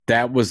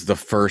that was the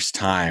first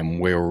time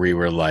where we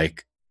were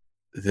like,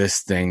 this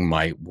thing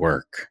might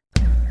work.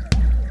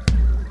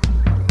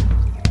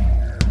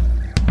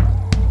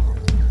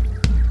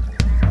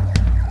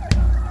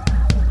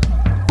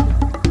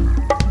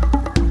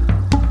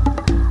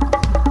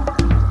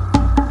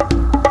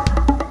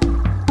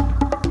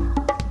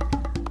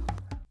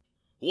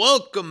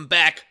 Welcome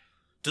back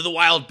to the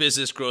Wild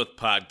Business Growth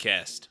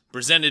Podcast,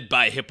 presented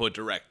by Hippo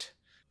Direct.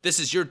 This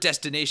is your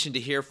destination to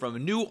hear from a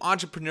new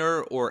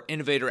entrepreneur or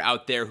innovator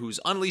out there who's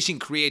unleashing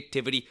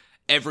creativity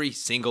every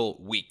single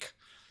week.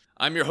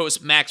 I'm your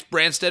host, Max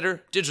Brandstetter,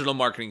 digital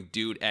marketing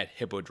dude at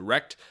Hippo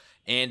Direct,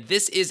 and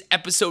this is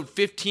episode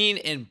 15,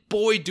 and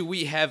boy, do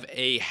we have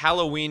a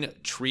Halloween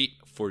treat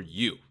for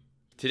you.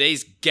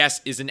 Today's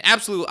guest is an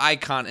absolute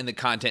icon in the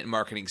content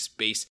marketing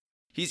space.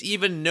 He's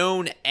even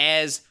known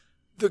as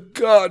the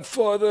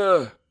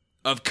Godfather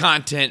of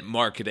content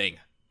marketing.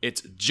 It's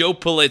Joe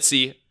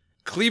Pulizzi,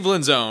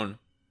 Cleveland's own.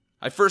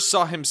 I first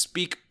saw him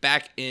speak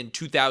back in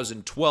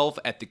 2012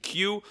 at the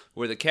Q,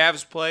 where the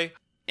Cavs play,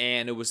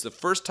 and it was the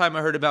first time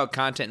I heard about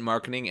content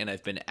marketing, and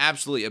I've been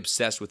absolutely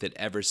obsessed with it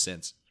ever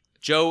since.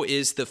 Joe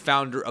is the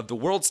founder of the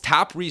world's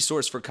top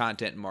resource for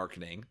content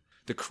marketing,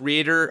 the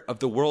creator of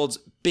the world's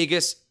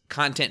biggest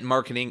content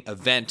marketing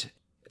event,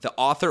 the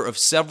author of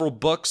several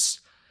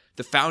books,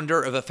 the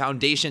founder of a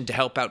foundation to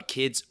help out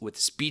kids with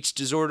speech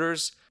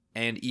disorders,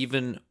 and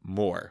even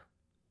more.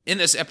 In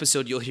this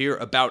episode, you'll hear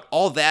about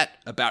all that,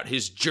 about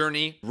his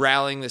journey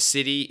rallying the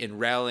city and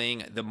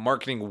rallying the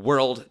marketing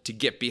world to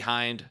get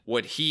behind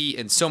what he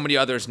and so many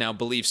others now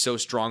believe so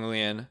strongly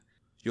in.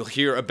 You'll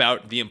hear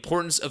about the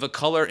importance of a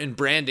color in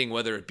branding,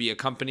 whether it be a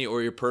company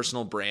or your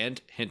personal brand.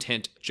 Hint,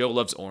 hint, Joe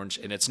loves orange,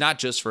 and it's not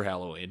just for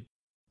Halloween.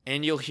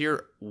 And you'll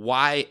hear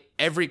why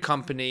every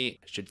company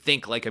should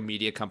think like a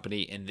media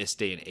company in this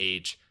day and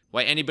age,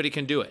 why anybody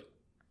can do it.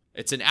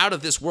 It's an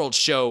out-of-this-world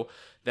show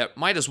that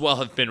might as well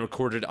have been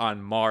recorded on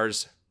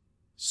Mars.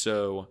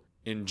 So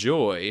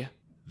enjoy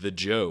the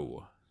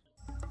Joe.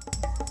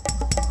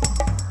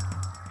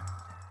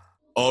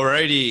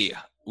 Alrighty,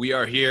 we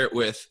are here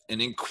with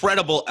an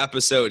incredible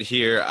episode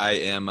here.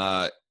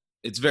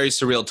 It's very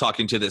surreal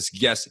talking to this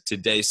guest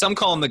today. Some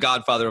call him the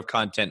Godfather of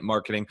content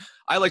marketing.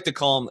 I like to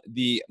call him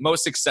the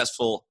most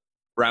successful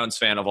Browns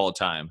fan of all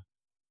time.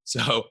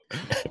 So,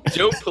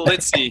 Joe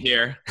Pulizzi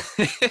here.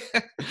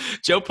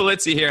 Joe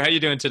Pulizzi here. How you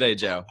doing today,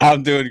 Joe?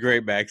 I'm doing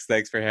great, Max.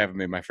 Thanks for having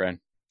me, my friend.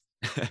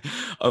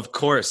 Of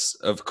course.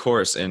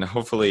 And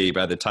hopefully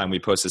by the time we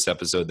post this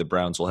episode, the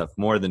Browns will have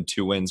more than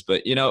 2 wins.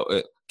 But,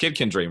 kid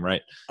can dream,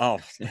 right? Oh,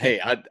 hey,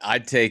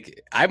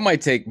 I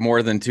might take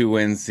more than 2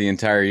 wins the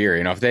entire year.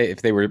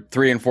 If they were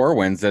 3 and 4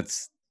 wins,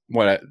 that's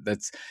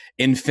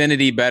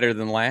infinity better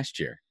than last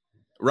year.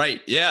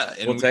 Right. Yeah.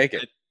 And we'll take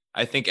it.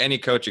 I think any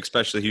coach,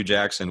 especially Hugh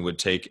Jackson, would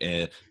take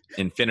an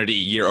infinity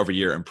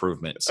year-over-year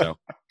improvement. So,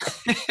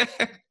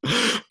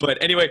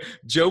 but anyway,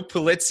 Joe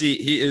Pulizzi,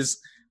 he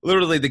is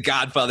literally the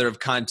godfather of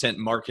content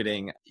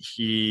marketing.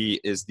 He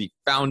is the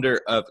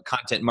founder of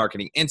Content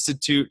Marketing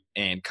Institute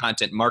and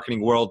Content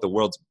Marketing World, the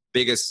world's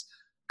biggest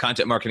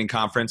content marketing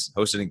conference,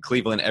 hosted in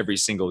Cleveland every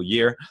single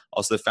year.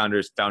 Also the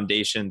founder's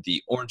foundation,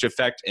 The Orange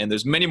Effect, and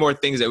there's many more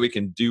things that we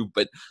can do.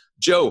 But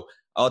Joe,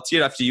 I'll tee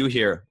it off to you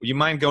here. Would you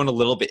mind going a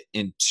little bit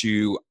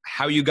into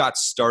how you got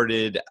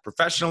started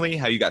professionally,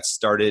 how you got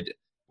started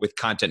with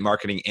Content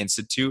Marketing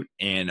Institute,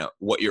 and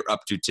what you're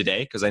up to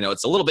today? Because I know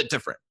it's a little bit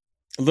different.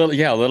 A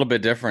little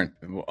bit different.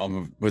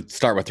 We'll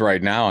start with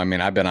right now. I mean,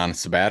 I've been on a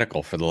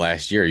sabbatical for the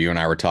last year. You and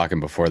I were talking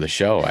before the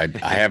show. I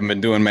haven't been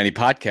doing many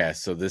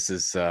podcasts, so this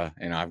is,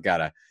 I've got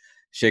to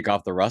shake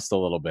off the rust a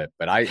little bit.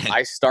 But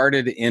I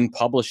started in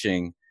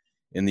publishing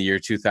in the year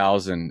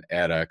 2000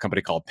 at a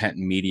company called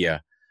Penton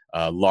Media,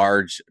 a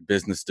large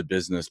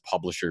business-to-business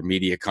publisher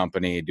media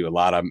company, do a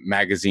lot of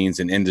magazines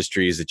and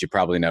industries that you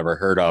probably never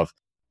heard of,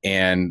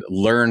 and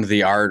learned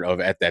the art of,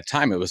 at that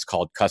time, it was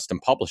called custom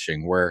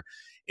publishing, where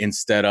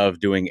instead of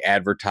doing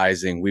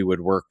advertising, we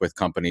would work with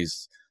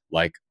companies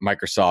like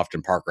Microsoft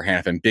and Parker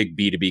Hannifin, big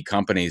B2B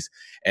companies,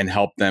 and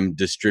help them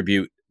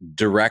distribute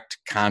direct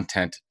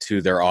content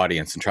to their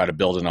audience and try to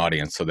build an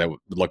audience. So that would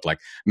look like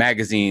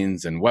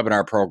magazines and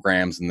webinar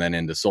programs, and then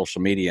into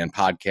social media and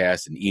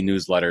podcasts and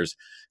e-newsletters,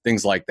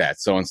 things like that.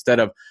 So instead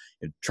of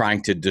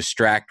trying to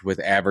distract with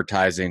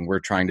advertising, we're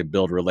trying to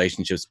build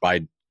relationships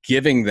by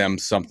giving them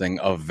something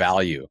of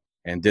value,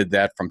 and did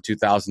that from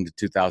 2000 to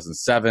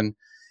 2007,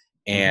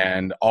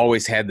 and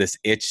always had this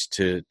itch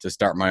to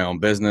start my own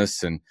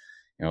business. And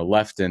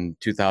left in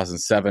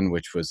 2007,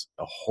 which was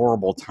a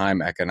horrible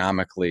time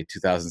economically.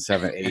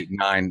 2007, 8,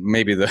 9,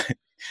 maybe the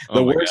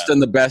worst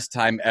and the best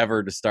time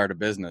ever to start a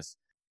business.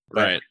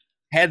 Right.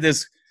 Had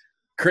this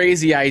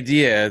crazy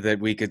idea that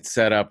we could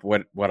set up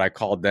what I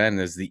called then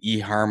as the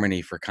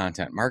eHarmony for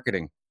content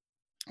marketing.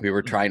 We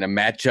were trying to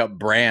match up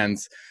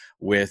brands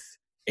with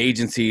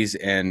agencies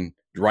and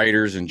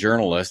writers and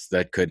journalists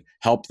that could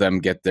help them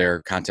get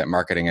their content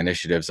marketing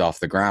initiatives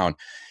off the ground.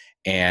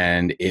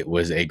 And it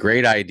was a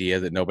great idea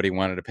that nobody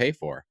wanted to pay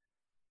for.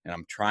 and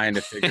I'm trying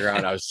to figure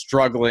out, I was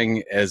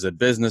struggling as a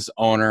business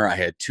owner. I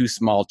had 2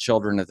 small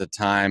children at the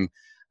time.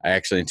 I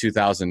actually, in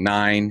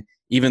 2009,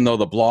 even though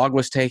the blog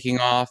was taking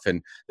off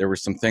and there were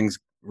some things,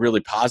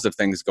 really positive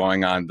things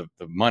going on,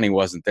 the money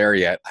wasn't there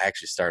yet. I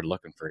actually started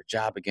looking for a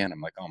job again.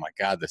 I'm like, oh my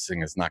God, this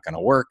thing is not going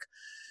to work.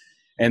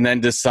 And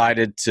then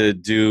decided to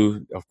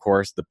do, of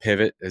course, the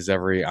pivot, as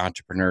every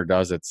entrepreneur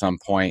does at some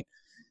point,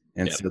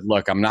 and said,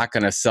 look, I'm not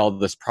going to sell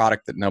this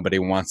product that nobody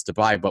wants to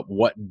buy, but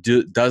what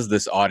does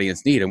this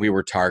audience need? And we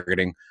were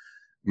targeting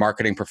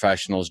marketing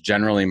professionals,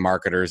 generally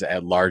marketers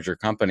at larger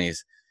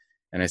companies.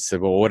 And I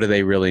said, well, what do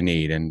they really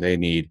need? And they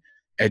need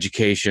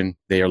education.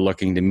 They are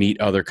looking to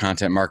meet other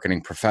content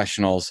marketing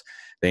professionals.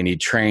 They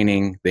need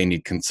training. They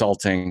need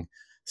consulting.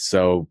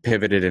 So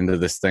pivoted into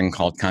this thing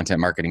called Content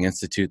Marketing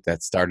Institute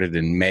that started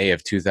in May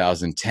of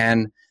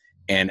 2010.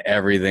 And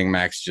everything,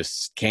 Max,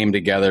 just came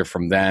together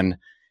from then.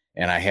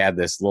 And I had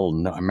this I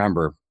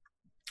remember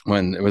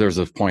when there was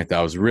a point that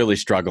I was really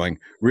struggling,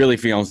 really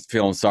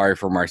feeling sorry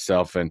for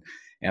myself. And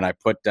I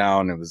put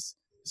down, it was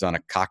on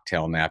a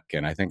cocktail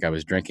napkin. I think I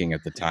was drinking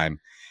at the time.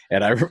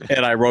 And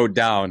I wrote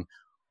down,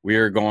 we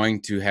are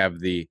going to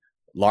have the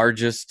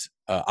largest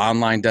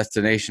online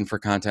destination for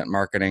content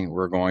marketing.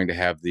 We're going to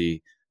have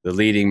the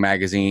leading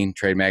magazine,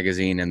 trade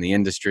magazine in the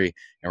industry,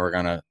 and we're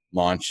going to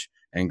launch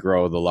and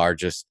grow the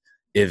largest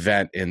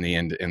event in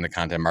the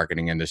content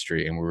marketing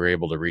industry. And we were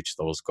able to reach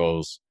those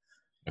goals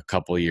a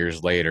couple of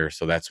years later.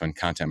 So that's when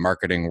Content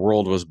Marketing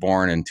World was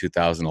born in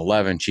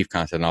 2011. Chief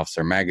Content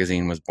Officer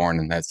Magazine was born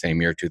in that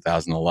same year,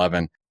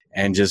 2011,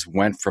 and just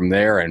went from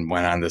there and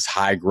went on this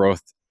high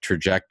growth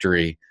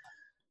trajectory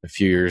a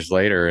few years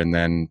later. And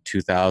then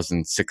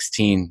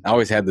 2016, I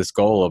always had this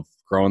goal of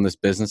growing this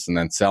business and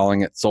then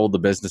selling it, sold the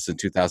business in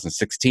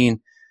 2016,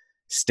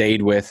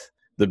 stayed with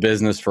the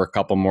business for a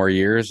couple more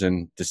years,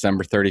 and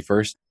December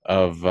 31st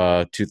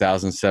of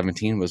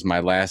 2017 was my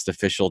last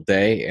official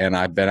day, and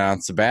I've been on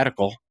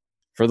sabbatical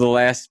for the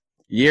last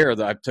year.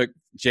 I took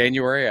a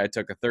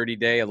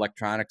 30-day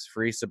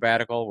electronics-free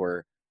sabbatical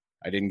where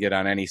I didn't get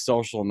on any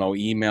social, no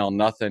email,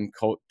 nothing,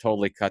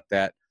 totally cut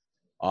that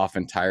off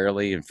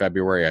entirely. In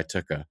February, I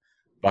took a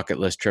bucket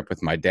list trip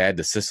with my dad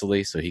to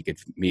Sicily so he could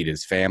meet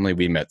his family.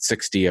 We met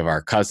 60 of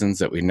our cousins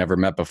that we'd never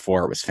met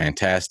before. It was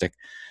fantastic.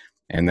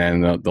 And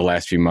then the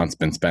last few months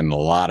been spending a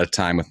lot of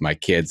time with my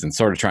kids and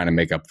sort of trying to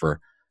make up for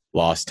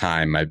lost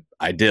time.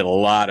 I did a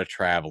lot of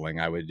traveling.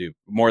 I would do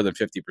more than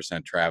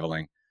 50%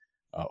 traveling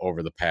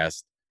over the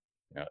past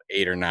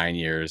 8 or 9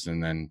 years.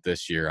 And then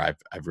this year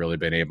I've really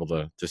been able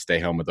to stay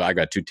home with, I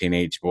got 2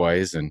 teenage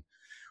boys, and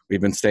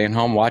we've been staying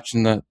home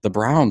watching the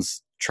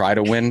Browns try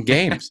to win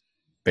games,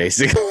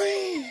 basically.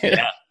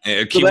 Yeah.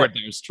 Keyword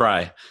there is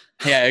try.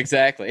 Yeah,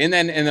 exactly. And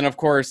then of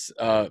course,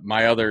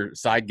 my other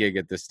side gig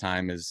at this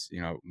time is,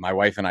 my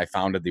wife and I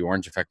founded the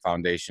Orange Effect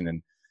Foundation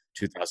in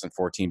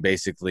 2014.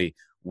 Basically,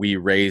 we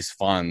raise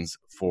funds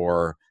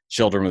for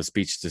children with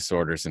speech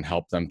disorders and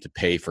help them to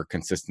pay for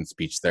consistent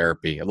speech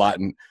therapy. A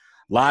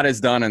lot is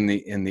done in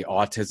the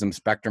autism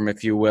spectrum,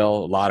 if you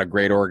will. A lot of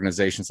great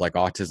organizations like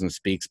Autism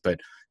Speaks, but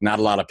not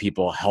a lot of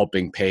people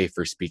helping pay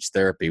for speech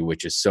therapy,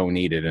 which is so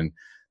needed. And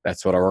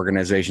that's what our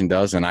organization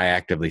does, and I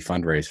actively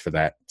fundraise for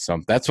that.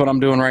 So that's what I'm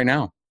doing right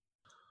now.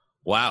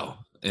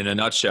 Wow, in a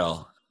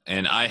nutshell.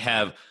 And I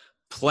have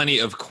plenty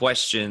of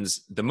questions.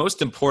 The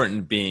most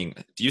important being,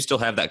 do you still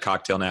have that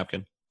cocktail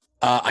napkin?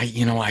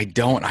 I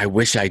don't. I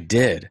wish I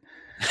did,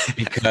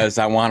 because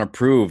I want to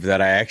prove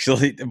that I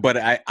actually. But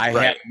I Right.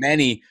 have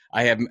many.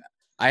 I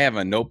have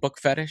a notebook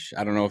fetish.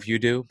 I don't know if you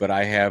do, but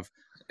I have.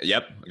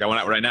 Yep, I got one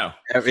out right now.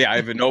 Yeah, I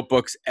have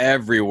notebooks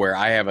everywhere.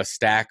 I have a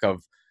stack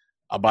of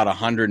about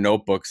 100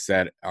 notebooks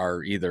that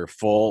are either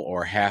full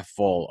or half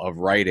full of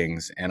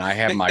writings, and I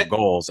have my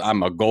goals.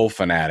 I'm a goal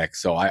fanatic,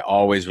 so I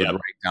always would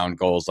write down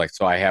goals.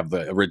 So I have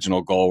the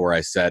original goal where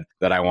I said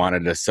that I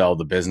wanted to sell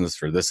the business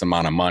for this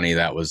amount of money.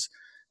 That was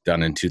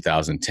done in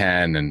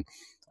 2010, and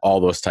all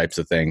those types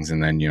of things.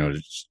 And then,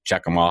 just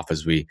check them off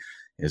as we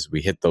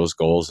hit those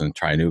goals and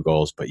try new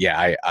goals. But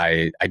yeah,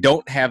 I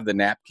don't have the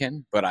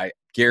napkin, but I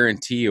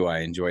guarantee you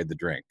I enjoyed the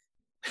drink.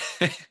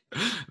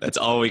 That's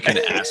all we can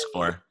ask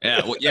for.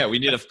 Yeah, we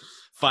need to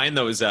find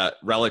those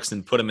relics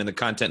and put them in the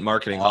Content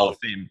Marketing Hall of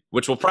Fame,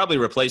 which will probably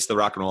replace the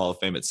Rock and Roll Hall of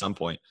Fame at some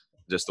point,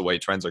 just the way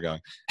trends are going.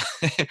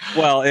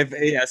 Well,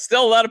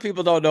 still a lot of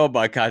people don't know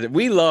about content.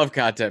 We love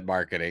content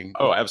marketing.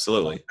 Oh,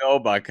 absolutely. We know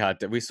about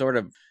content. We sort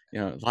of,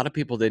 a lot of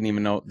people didn't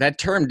even know that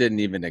term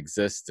didn't even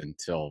exist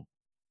until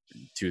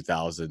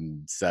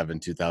 2007,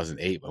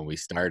 2008 when we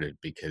started,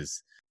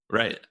 because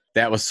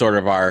that was sort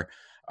of our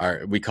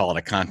we call it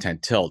a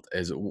content tilt,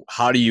 is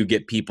how do you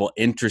get people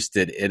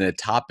interested in a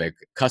topic?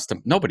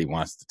 Nobody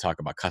wants to talk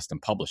about custom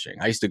publishing.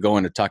 I used to go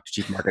in to talk to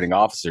chief marketing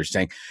officers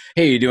saying,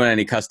 hey, you doing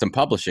any custom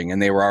publishing?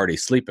 And they were already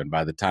sleeping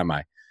by the time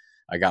I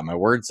got my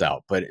words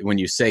out. But when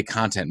you say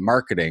content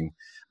marketing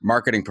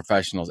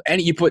professionals,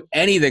 and you put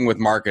anything with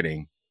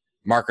marketing,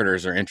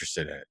 marketers are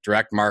interested in it.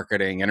 Direct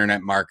marketing,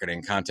 internet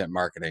marketing, content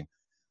marketing.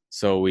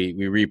 So we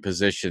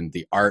repositioned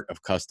the art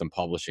of custom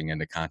publishing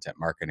into content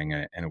marketing,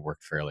 and it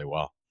worked fairly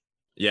well.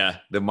 Yeah,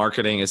 the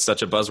marketing is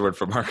such a buzzword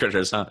for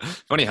marketers, huh?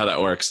 Funny how that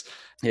works.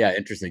 Yeah,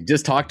 interesting.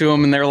 Just talk to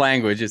them in their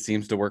language. It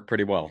seems to work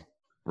pretty well.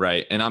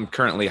 Right. And I'm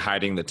currently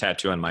hiding the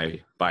tattoo on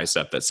my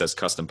bicep that says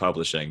custom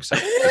publishing. So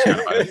just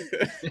kind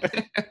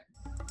of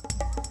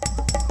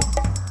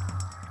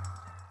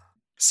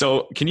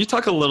So can you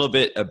talk a little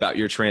bit about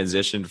your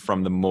transition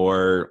from the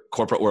more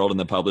corporate world and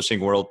the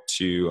publishing world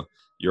to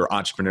your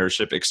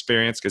entrepreneurship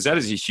experience? Because that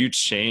is a huge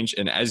change.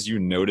 And as you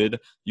noted,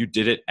 you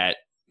did it at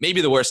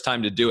maybe the worst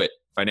time to do it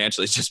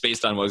financially, just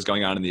based on what was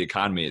going on in the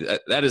economy.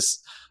 That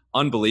is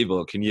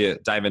unbelievable. Can you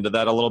dive into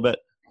that a little bit?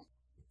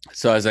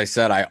 So as I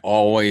said, I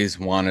always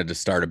wanted to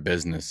start a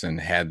business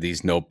and had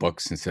these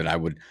notebooks and said I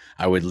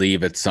would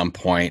leave at some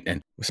point.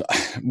 And so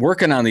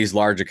working on these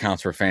large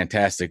accounts were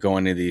fantastic,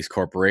 going into these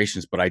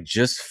corporations, but I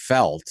just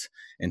felt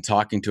in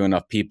talking to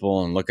enough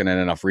people and looking at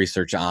enough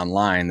research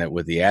online that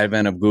with the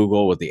advent of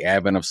Google, with the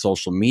advent of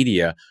social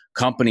media,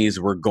 companies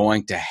were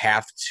going to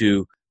have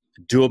to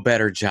do a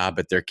better job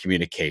at their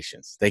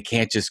communications. They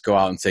can't just go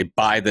out and say,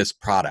 buy this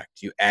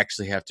product. You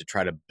actually have to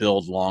try to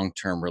build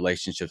long-term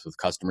relationships with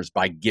customers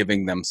by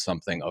giving them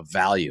something of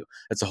value.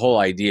 That's the whole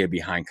idea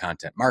behind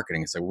content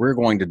marketing. So we're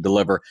going to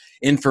deliver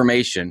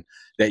information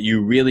that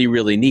you really,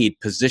 really need,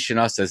 position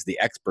us as the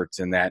experts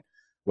in that,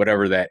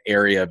 whatever that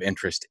area of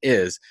interest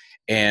is,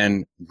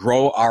 and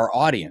grow our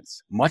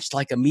audience, much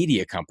like a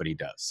media company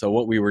does. So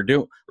what we were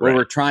doing, what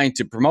we're trying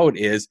to promote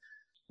is,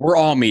 we're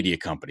all media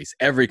companies.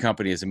 Every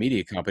company is a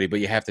media company,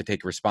 but you have to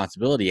take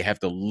responsibility. You have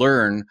to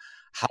learn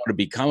how to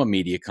become a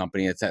media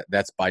company.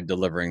 That's by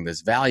delivering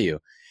this value.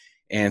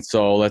 And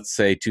so let's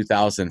say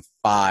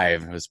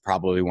 2005 was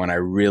probably when I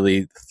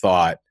really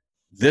thought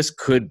this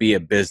could be a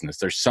business.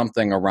 There's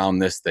something around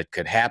this that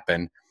could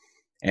happen.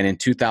 And in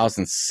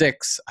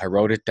 2006, I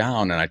wrote it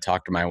down and I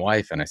talked to my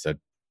wife and I said,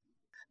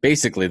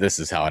 basically, this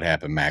is how it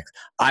happened, Max.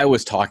 I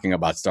was talking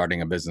about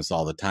starting a business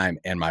all the time.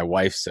 And my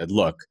wife said,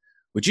 look,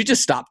 would you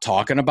just stop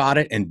talking about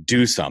it and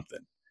do something?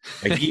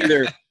 Like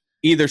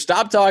either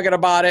stop talking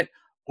about it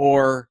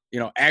or,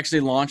 actually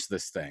launch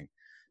this thing.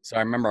 So I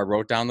remember I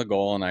wrote down the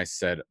goal and I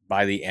said,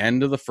 by the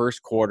end of the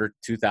first quarter,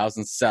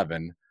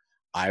 2007,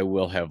 I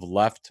will have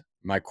left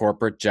my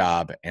corporate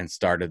job and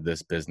started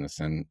this business.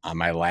 And on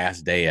my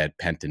last day at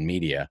Penton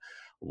Media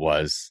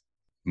was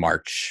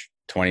March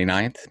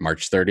 29th,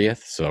 March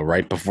 30th. So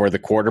right before the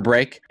quarter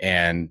break,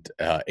 and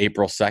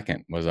April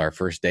 2nd was our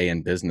first day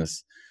in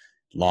business.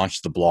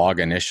 Launched the blog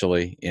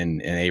initially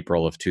in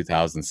April of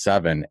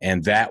 2007.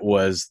 And that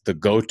was the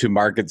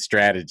go-to-market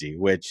strategy,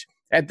 which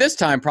at this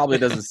time probably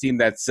doesn't seem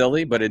that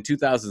silly, but in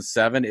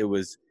 2007, it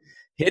was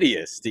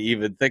hideous to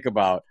even think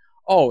about,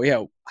 oh,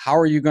 yeah, how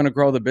are you going to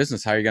grow the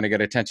business? How are you going to get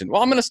attention?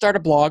 Well, I'm going to start a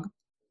blog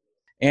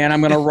and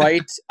I'm going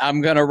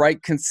to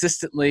write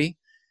consistently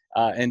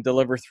and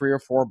deliver 3 or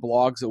 4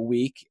 blogs a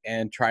week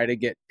and try to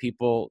get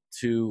people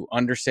to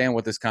understand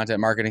what this content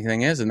marketing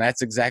thing is. And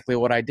that's exactly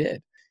what I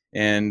did.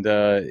 And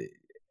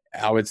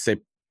I would say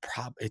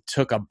it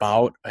took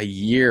about a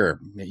year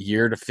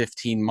to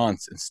 15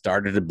 months and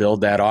started to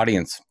build that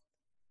audience.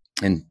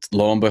 And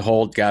lo and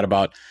behold, got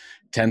about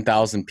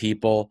 10,000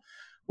 people,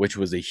 which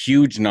was a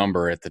huge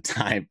number at the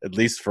time, at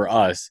least for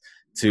us,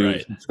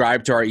 to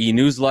subscribe to our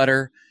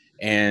e-newsletter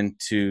and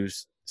to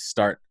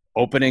start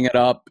opening it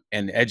up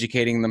and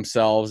educating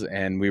themselves.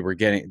 And we were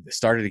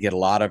started to get a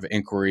lot of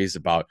inquiries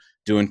about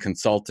doing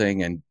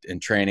consulting and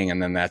training.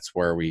 And then that's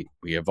where we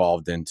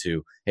evolved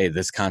into, hey,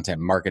 this Content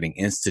Marketing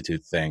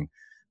Institute thing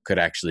could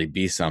actually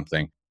be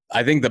something.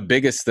 I think the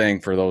biggest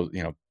thing for those,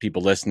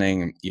 people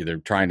listening, either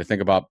trying to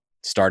think about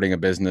starting a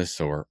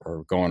business or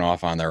going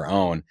off on their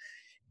own,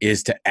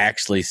 is to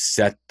actually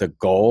set the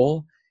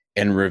goal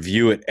and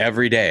review it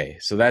every day.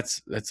 So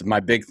that's my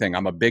big thing.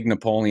 I'm a big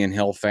Napoleon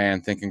Hill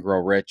fan, Think and Grow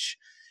Rich.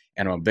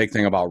 And I'm a big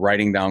thing about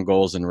writing down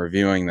goals and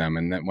reviewing them.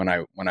 And then when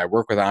I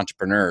work with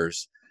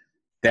entrepreneurs,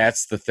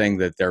 that's the thing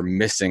that they're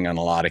missing in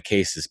a lot of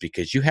cases,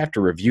 because you have to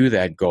review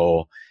that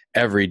goal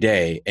every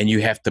day and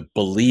you have to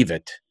believe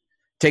it.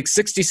 It takes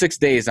 66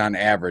 days on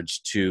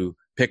average to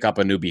pick up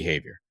a new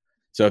behavior.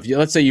 So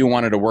let's say you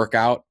wanted to work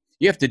out,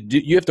 you have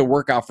to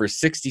work out for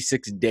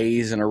 66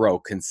 days in a row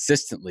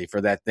consistently for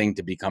that thing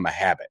to become a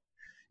habit.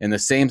 And the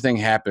same thing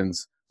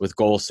happens with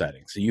goal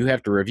setting. So you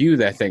have to review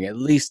that thing at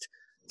least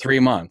 3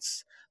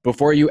 months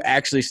before you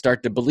actually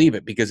start to believe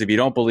it, because if you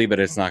don't believe it,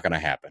 it's not going to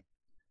happen.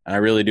 And I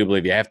really do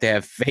believe you have to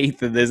have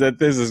faith in this, that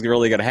this is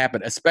really going to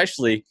happen,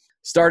 especially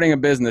starting a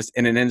business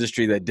in an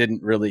industry that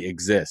didn't really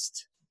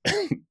exist.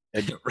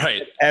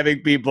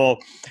 Having people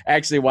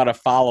actually want to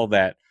follow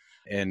that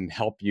and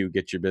help you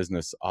get your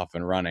business off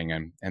and running.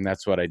 And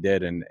that's what I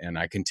did. And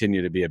I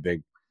continue to be a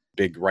big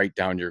write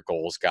down your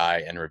goals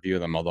guy and review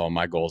them. Although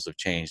my goals have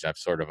changed, I've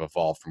sort of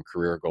evolved from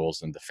career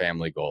goals into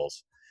family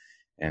goals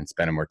and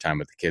spending more time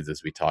with the kids,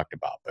 as we talked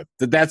about. But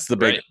that's the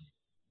big,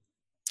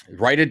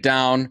 write it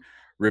down,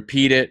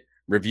 repeat it,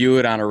 review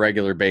it on a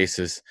regular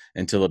basis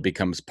until it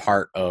becomes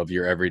part of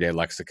your everyday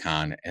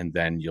lexicon. And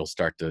then you'll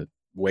start to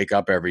wake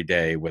up every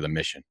day with a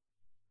mission.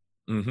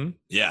 Mm-hmm.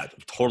 Yeah,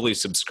 totally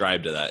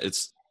subscribe to that.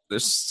 It's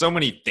there's so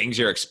many things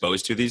you're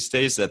exposed to these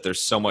days that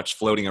there's so much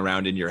floating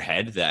around in your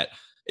head that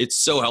it's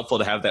so helpful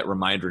to have that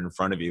reminder in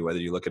front of you, whether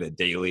you look at it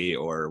daily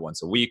or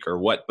once a week or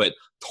what, but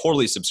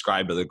totally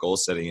subscribe to the goal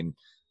setting.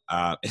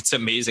 And it's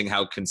amazing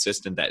how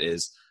consistent that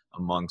is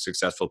among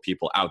successful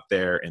people out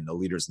there and the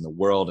leaders in the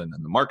world and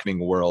in the marketing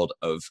world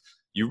of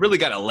you really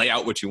got to lay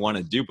out what you want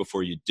to do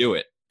before you do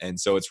it. And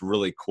so it's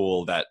really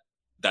cool that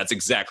that's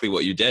exactly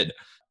what you did.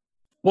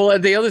 Well,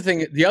 the other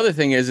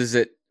thing is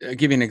that I'll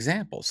give you an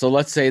example. So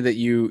let's say that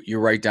you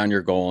write down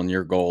your goal, and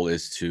your goal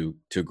is to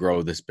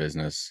grow this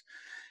business,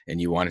 and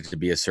you want it to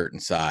be a certain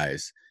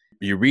size.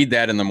 You read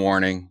that in the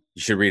morning.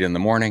 You should read it in the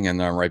morning and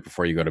then right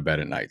before you go to bed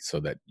at night, so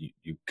that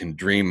you can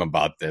dream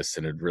about this,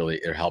 and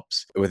it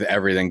helps with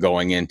everything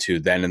going into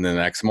then and the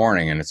next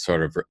morning, and it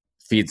sort of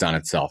feeds on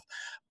itself.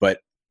 But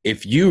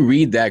if you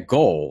read that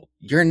goal,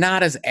 you're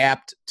not as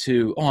apt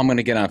to, I'm going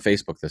to get on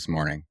Facebook this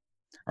morning,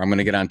 or I'm going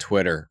to get on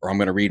Twitter, or I'm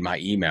going to read my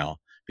email,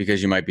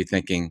 because you might be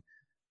thinking,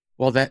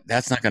 well,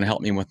 that's not going to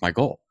help me with my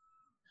goal.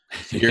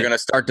 So you're going to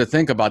start to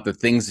think about the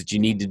things that you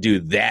need to do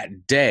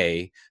that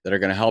day that are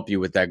going to help you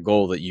with that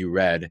goal that you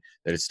read,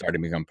 that is starting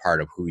to become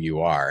part of who you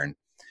are. And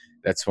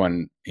that's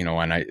when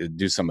I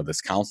do some of this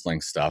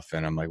counseling stuff,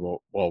 and I'm like,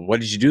 well,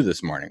 what did you do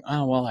this morning?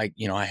 Oh, well, I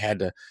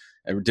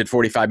did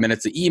 45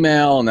 minutes of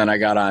email, and then I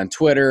got on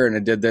Twitter and I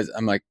did this.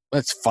 I'm like,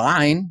 that's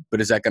fine, but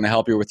is that going to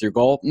help you with your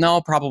goal?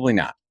 No, probably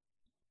not.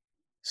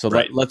 So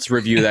let's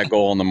review that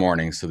goal in the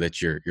morning so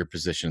that you're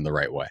positioned the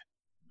right way.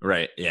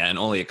 Right. Yeah. And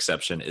only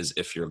exception is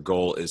if your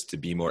goal is to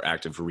be more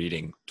active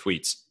reading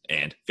tweets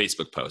and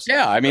Facebook posts.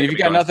 Yeah. I mean, if you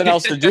got nothing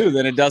else to do,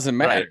 then it doesn't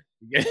matter.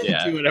 Right.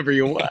 Yeah. Do whatever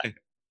you want.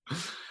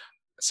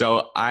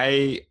 So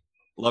I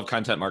love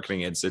Content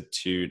Marketing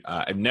Institute.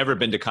 I've never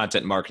been to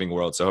Content Marketing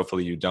World, so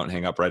hopefully you don't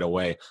hang up right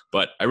away.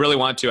 But I really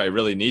want to. I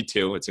really need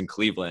to. It's in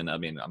Cleveland. I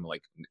mean, I'm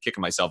like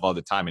kicking myself all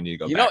the time. I need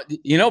to go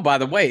back. By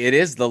the way, it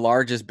is the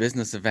largest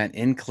business event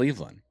in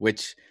Cleveland,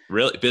 which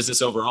really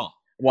business overall.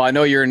 Well, I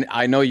know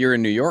you're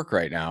in New York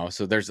right now,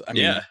 so there's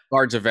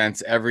large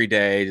events every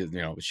day.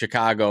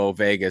 Chicago,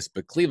 Vegas,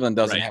 but Cleveland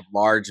doesn't have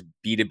large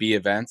B2B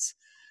events,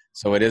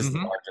 so it is the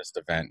largest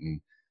event,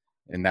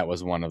 and that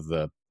was one of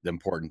the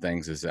important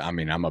things. Is I'm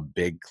a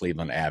big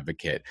Cleveland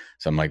advocate,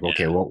 so I'm like,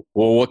 okay, well,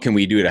 what can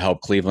we do to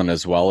help Cleveland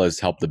as well as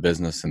help the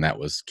business? And that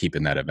was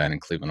keeping that event in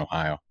Cleveland,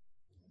 Ohio.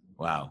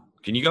 Wow.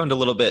 Can you go into a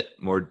little bit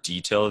more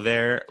detail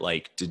there?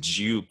 Like, did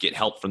you get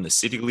help from the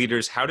city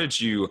leaders?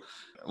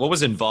 What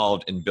was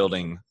involved in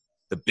building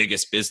the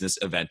biggest business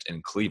event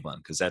in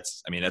Cleveland? Because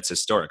that's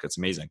historic. It's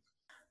amazing.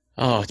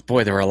 Oh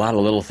boy, there were a lot of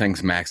little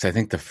things, Max. I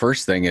think the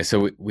first thing is,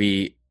 so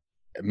we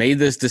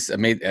made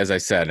as I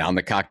said, on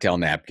the cocktail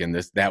napkin.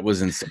 That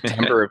was in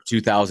September of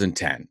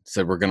 2010.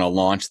 So we're going to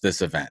launch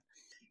this event.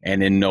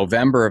 And in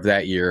November of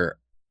that year,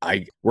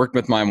 I worked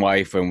with my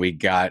wife and we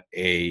got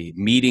a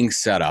meeting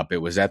set up. It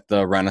was at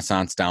the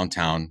Renaissance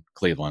downtown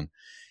Cleveland.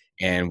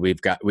 And we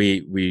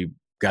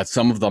got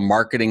some of the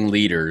marketing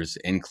leaders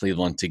in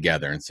Cleveland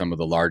together, and some of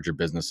the larger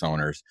business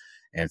owners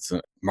and some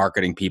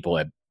marketing people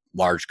at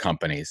large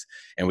companies.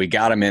 And we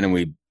got them in and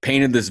we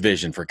painted this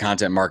vision for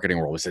Content Marketing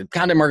World. We said,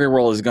 Content Marketing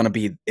World is going to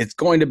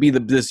be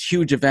this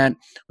huge event.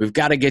 We've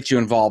got to get you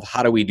involved.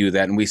 How do we do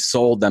that? And we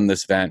sold them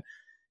this event,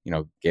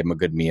 gave them a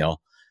good meal,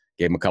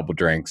 gave them a couple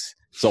drinks,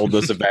 sold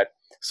this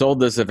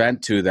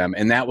event to them.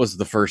 And that was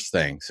the first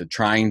thing. So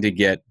trying to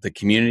get the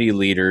community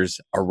leaders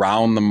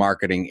around the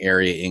marketing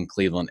area in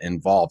Cleveland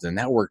involved. And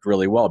that worked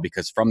really well,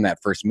 because from that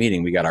first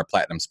meeting, we got our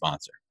platinum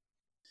sponsor.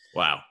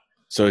 Wow.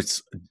 So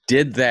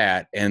did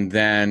that, and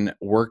then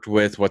worked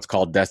with what's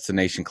called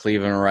Destination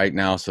Cleveland right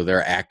now. So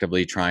they're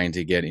actively trying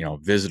to get,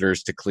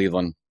 visitors to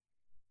Cleveland.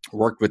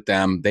 Worked with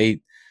them.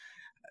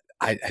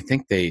 I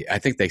think they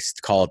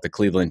call it the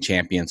Cleveland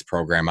Champions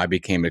Program. I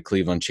became a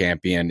Cleveland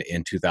champion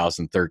in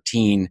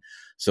 2013,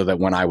 so that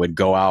when I would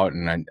go out,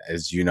 and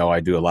as you know,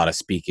 I do a lot of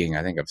speaking.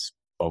 I think I've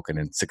spoken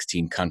in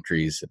 16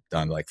 countries, I've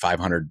done like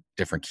 500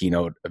 different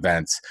keynote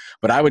events.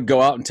 But I would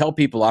go out and tell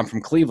people I'm from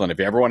Cleveland. If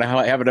you ever want to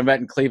have an event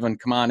in Cleveland,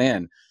 come on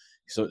in.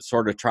 So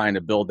sort of trying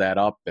to build that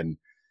up. And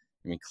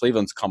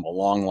Cleveland's come a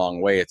long,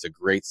 long way. It's a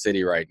great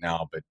city right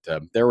now.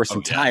 But there were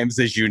some times,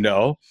 as you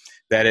know,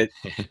 that it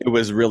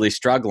was really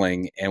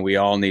struggling, and we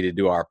all need to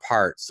do our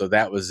part. So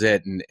that was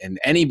it. And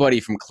anybody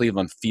from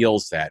Cleveland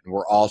feels that. And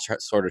we're all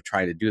sort of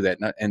trying to do that.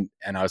 And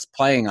I was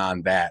playing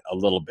on that a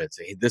little bit.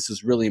 Say, hey, this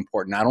is really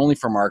important, not only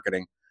for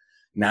marketing,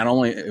 not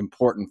only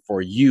important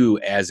for you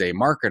as a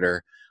marketer,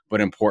 but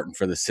important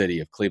for the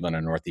city of Cleveland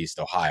and Northeast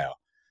Ohio.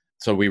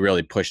 So we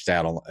really pushed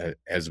that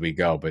as we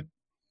go. But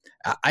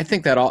I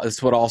think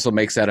that's what also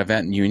makes that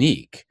event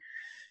unique.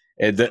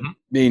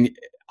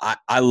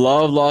 I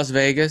love Las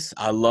Vegas.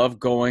 I love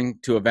going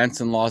to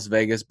events in Las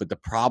Vegas. But the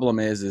problem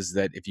is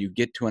that if you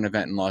get to an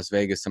event in Las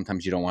Vegas,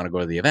 sometimes you don't want to go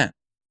to the event.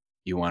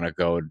 You want to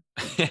go.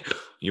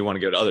 You want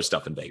to go to other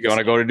stuff in Vegas. You want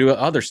to go to do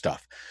other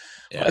stuff.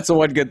 Yeah. That's the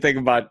one good thing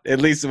about, at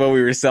least when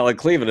we were selling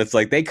Cleveland. It's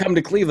like they come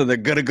to Cleveland, they're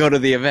going to go to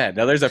the event.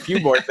 Now, there's a few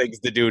more things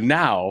to do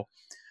now.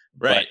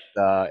 Right.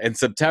 But, and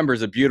September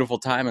is a beautiful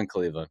time in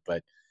Cleveland.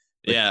 But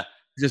yeah.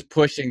 just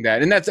pushing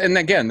that. And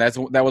again, that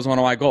was one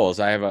of my goals.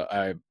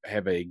 I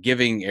have a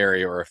giving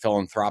area or a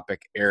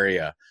philanthropic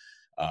area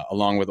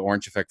along with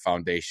Orange Effect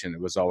Foundation.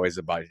 It was always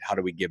about how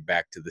do we give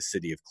back to the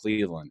city of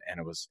Cleveland, and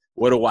it was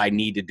what do I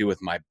need to do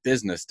with my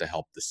business to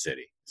help the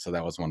city. So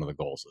that was one of the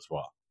goals as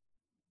well.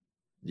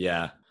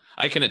 Yeah,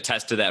 I can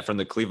attest to that from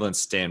the Cleveland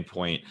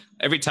standpoint.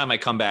 Every time I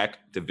come back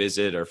to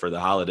visit or for the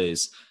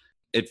holidays,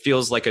 it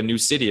feels like a new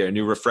city or a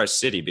new refreshed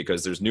city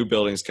because there's new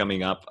buildings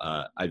coming up.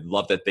 I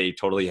love that they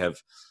totally have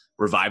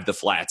revived the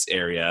Flats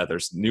area.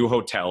 There's new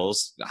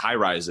hotels, high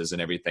rises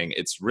and everything.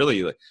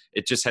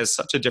 It just has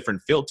such a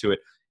different feel to it.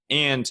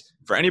 And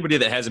for anybody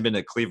that hasn't been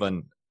to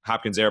Cleveland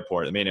Hopkins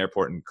Airport, the main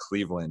airport in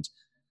Cleveland,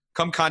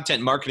 come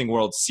Content Marketing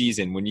World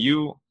season, when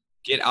you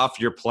get off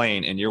your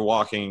plane and you're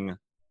walking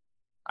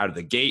out of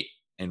the gate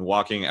and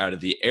walking out of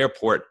the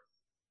airport,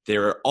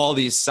 there are all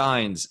these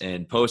signs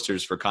and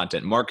posters for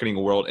Content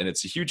Marketing World, and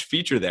it's a huge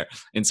feature there.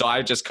 And so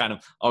I just kind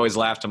of always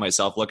laugh to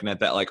myself looking at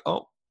that like,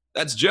 oh,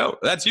 that's Joe.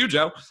 That's you,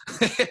 Joe.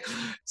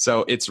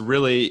 So it's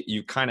really,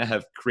 you kind of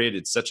have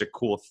created such a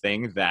cool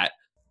thing that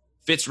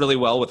fits really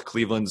well with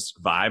Cleveland's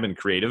vibe and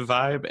creative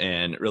vibe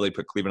and really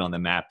put Cleveland on the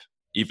map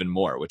even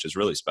more, which is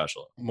really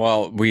special.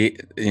 Well,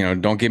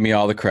 don't give me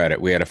all the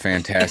credit. We had a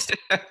fantastic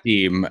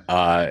team,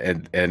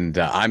 and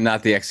I'm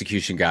not the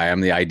execution guy.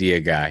 I'm the idea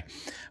guy.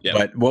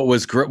 Yep. But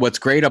what's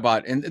great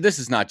about, and this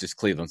is not just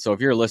Cleveland. So if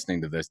you're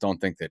listening to this, don't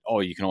think that,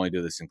 oh, you can only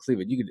do this in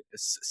Cleveland. You could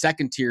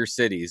second tier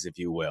cities, if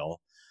you will.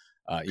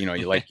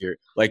 You like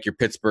your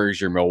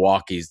Pittsburghs, your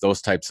Milwaukees,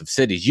 those types of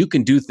cities. You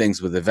can do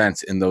things with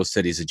events in those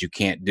cities that you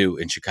can't do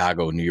in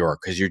Chicago, New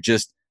York, because you're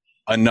just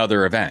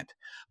another event.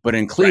 But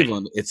in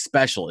Cleveland, right, it's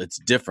special. It's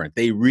different.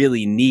 They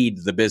really need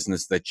the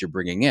business that you're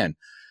bringing in.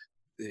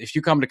 If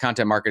you come to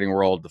Content Marketing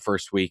World the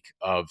first week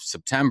of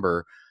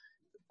September,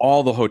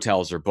 all the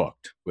hotels are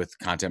booked with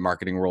Content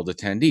Marketing World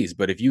attendees.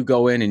 But if you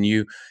go in and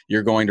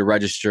you're going to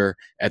register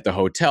at the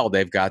hotel,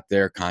 they've got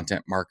their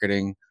Content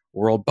Marketing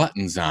World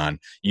buttons on.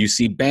 You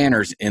see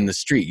banners in the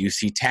street. You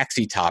see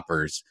taxi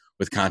toppers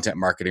with Content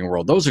Marketing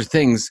World. Those are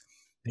things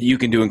that you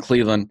can do in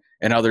Cleveland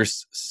and other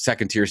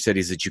second-tier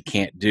cities that you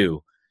can't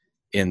do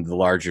in the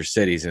larger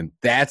cities. And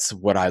that's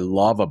what I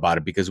love about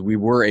it, because we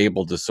were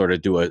able to sort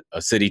of do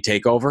a city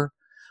takeover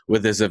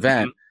with this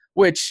event,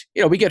 which,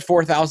 we get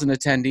 4,000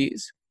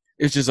 attendees.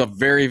 It's just a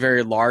very,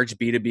 very large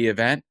B2B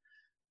event.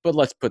 But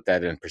let's put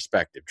that in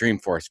perspective.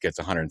 Dreamforce gets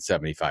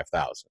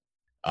 175,000.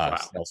 Wow.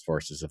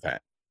 Salesforce's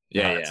event.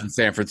 It's in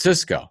San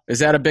Francisco. Is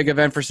that a big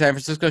event for San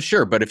Francisco?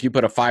 Sure. But if you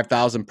put a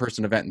 5,000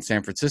 person event in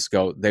San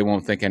Francisco, they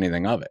won't think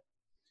anything of it.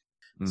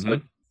 So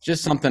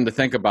just something to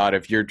think about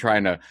if you're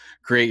trying to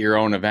create your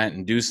own event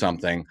and do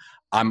something.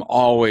 I'm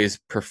always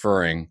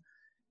preferring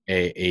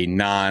a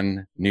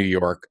non-New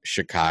York,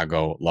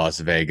 Chicago, Las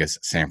Vegas,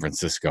 San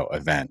Francisco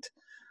event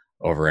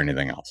over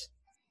anything else.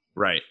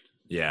 Right.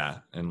 Yeah.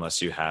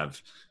 Unless you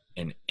have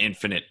an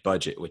infinite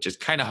budget, which is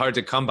kind of hard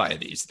to come by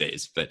these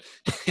days. But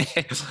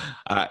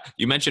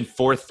you mentioned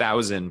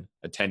 4,000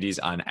 attendees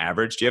on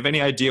average. Do you have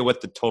any idea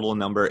what the total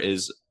number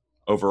is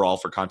overall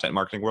for Content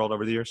Marketing World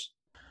over the years?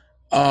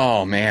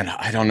 Oh, man,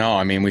 I don't know.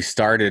 I mean, we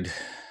started,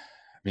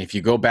 if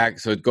you go back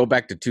to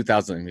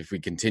 2000, if we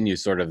continue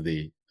sort of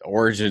the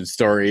origin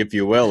story, if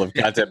you will, of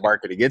Content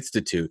Marketing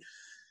Institute,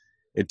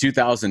 in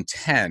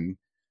 2010,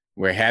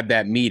 we had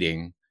that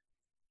meeting.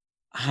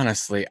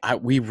 Honestly,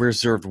 we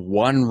reserved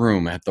one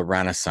room at the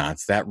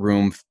Renaissance. That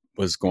room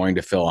was going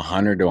to fill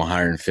 100 to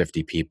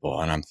 150 people.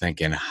 And I'm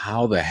thinking,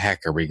 how the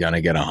heck are we going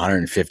to get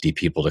 150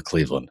 people to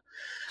Cleveland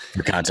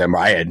for Content?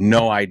 I had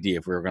no idea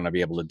if we were going to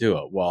be able to do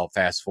it. Well,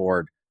 fast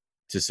forward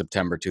to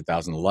September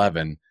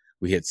 2011,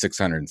 we hit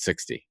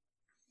 660.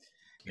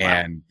 Wow.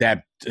 And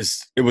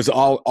it was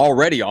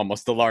already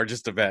almost the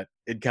largest event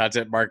in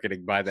content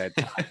marketing by that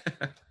time.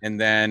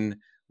 And then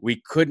we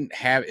couldn't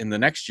have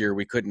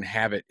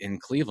it in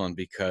Cleveland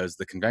because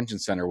the convention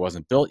center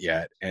wasn't built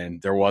yet,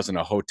 and there wasn't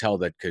a hotel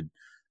that could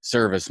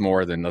service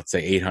more than, let's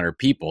say, 800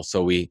 people.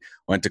 So we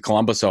went to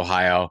Columbus,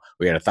 Ohio.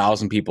 We had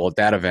 1,000 people at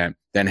that event,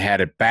 then had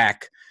it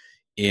back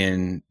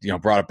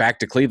brought it back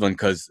to Cleveland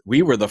because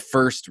we were the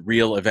first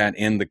real event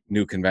in the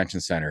new convention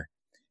center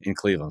in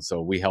Cleveland.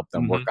 So we helped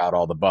them work out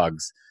all the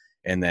bugs,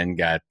 and then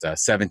got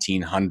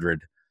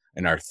 1,700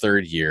 in our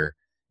third year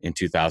in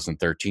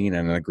 2013,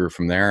 and then it grew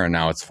from there, and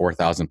now it's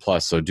 4,000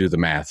 plus. So do the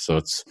math. So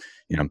it's,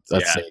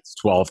 let's say it's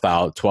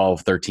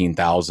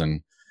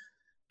 13,000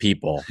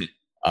 people.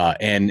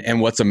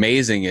 And what's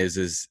amazing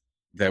is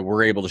that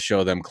we're able to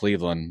show them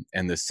Cleveland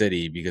and the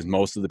city, because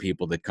most of the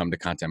people that come to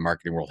Content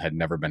Marketing World had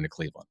never been to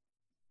Cleveland.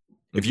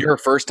 If you're a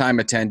first-time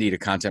attendee to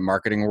Content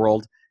Marketing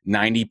World,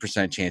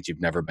 90% chance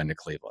you've never been to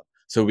Cleveland.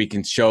 So we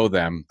can show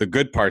them the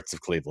good parts of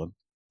Cleveland.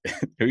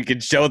 We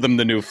could show them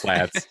the new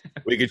flats.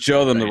 We could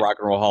show them the Rock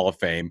and Roll Hall of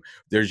Fame.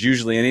 There's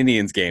usually an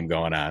Indians game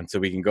going on, so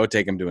we can go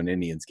take them to an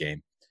Indians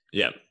game.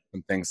 Yep.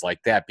 And things like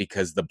that,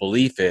 because the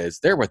belief is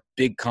they're with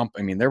big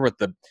companies.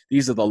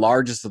 These are the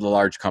largest of the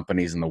large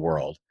companies in the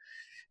world.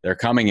 They're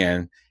coming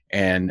in,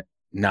 and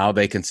now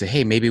they can say,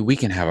 hey, maybe we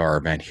can have our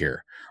event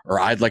here. or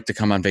I'd like to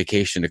come on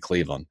vacation to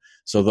Cleveland.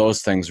 So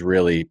those things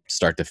really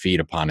start to feed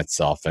upon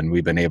itself. And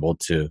we've been able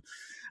to,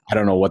 I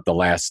don't know what the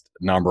last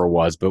number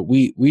was, but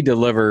we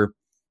deliver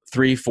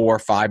 $3,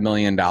 $4, $5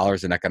 million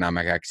in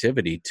economic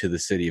activity to the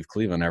city of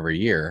Cleveland every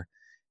year,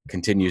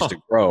 continues to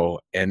grow.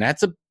 And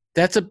that's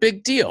a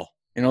big deal.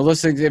 You know,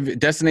 those things, if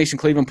Destination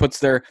Cleveland puts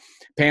their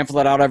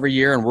pamphlet out every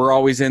year, and we're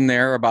always in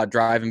there about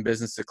driving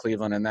business to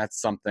Cleveland. And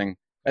that's something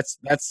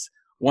that's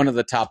one of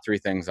the top three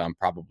things I'm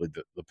probably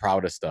the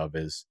proudest of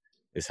is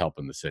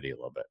helping the city a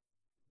little bit.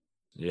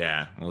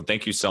 Yeah. Well,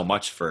 thank you so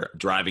much for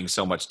driving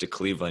so much to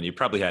Cleveland. You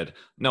probably had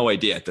no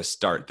idea at the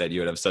start that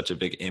you would have such a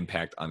big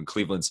impact on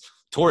Cleveland's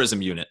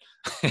tourism unit.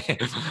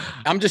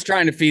 I'm just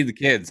trying to feed the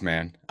kids,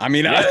 man. I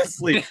mean, Yeah.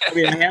 honestly,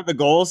 I have the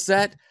goals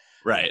set.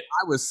 Right.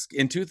 I was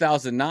in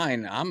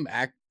 2009.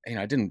 I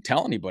didn't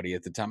tell anybody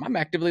at the time. I'm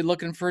actively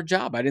looking for a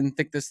job. I didn't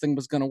think this thing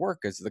was going to work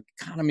because the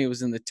economy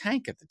was in the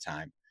tank at the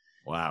time.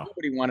 Wow.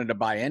 Nobody wanted to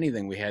buy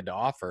anything we had to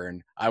offer,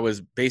 and I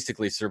was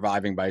basically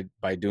surviving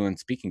by doing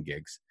speaking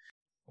gigs.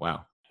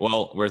 Wow.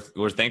 Well,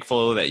 we're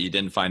thankful that you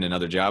didn't find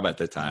another job at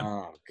the time.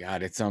 Oh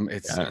God, it's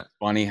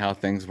funny how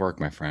things work,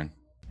 my friend.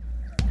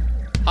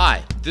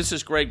 Hi, this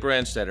is Greg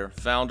Brandstetter,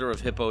 founder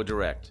of Hippo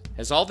Direct.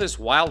 Has all this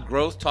wild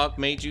growth talk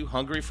made you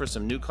hungry for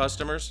some new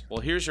customers? Well,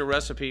 here's your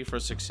recipe for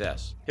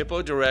success.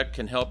 Hippo Direct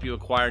can help you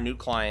acquire new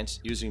clients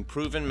using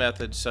proven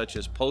methods such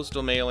as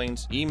postal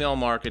mailings, email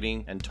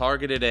marketing, and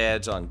targeted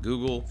ads on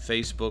Google,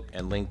 Facebook,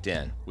 and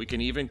LinkedIn. We can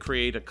even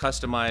create a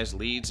customized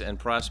leads and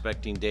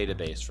prospecting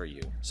database for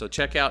you. So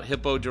check out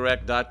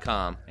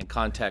hippodirect.com and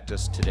contact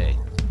us today.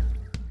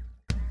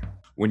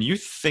 When you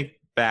think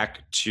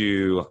back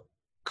to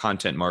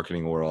content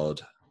marketing world,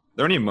 are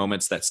there any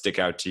moments that stick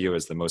out to you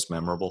as the most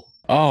memorable?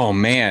 Oh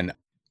man.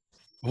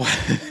 I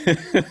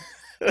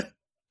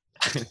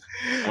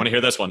want to hear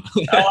this one.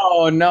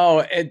 Oh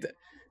no.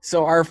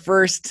 So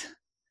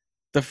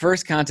the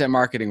first content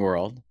marketing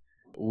world,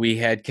 we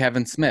had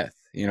Kevin Smith,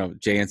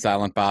 Jay and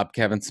Silent Bob,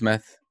 Kevin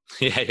Smith.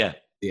 Yeah.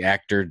 The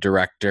actor,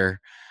 director,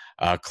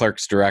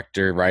 Clerks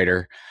director,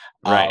 writer.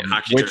 Right.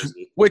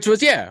 Which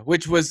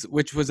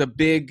was a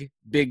big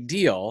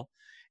deal.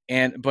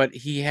 But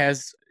he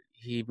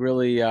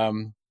really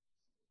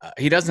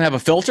he doesn't have a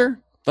filter.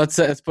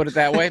 Let's put it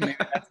that way. Maybe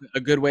that's a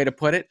good way to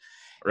put it.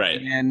 Right.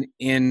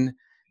 And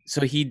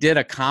so he did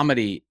a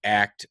comedy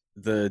act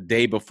the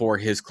day before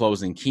his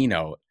closing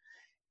keynote,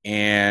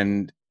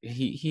 and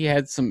he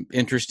had some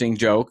interesting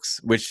jokes,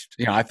 which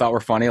I thought were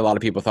funny. A lot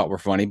of people thought were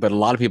funny, but a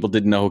lot of people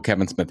didn't know who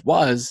Kevin Smith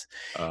was.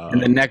 And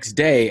the next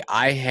day,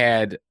 I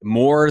had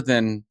more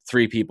than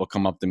 3 people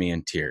come up to me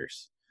in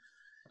tears.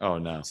 Oh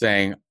no!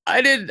 Saying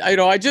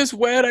I just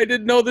went. I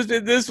didn't know this.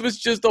 This was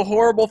just a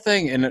horrible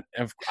thing. And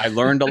I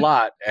learned a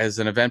lot as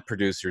an event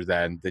producer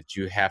then that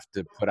you have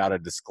to put out a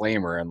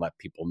disclaimer and let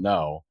people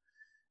know.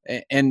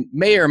 And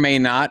may or may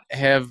not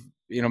have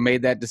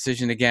made that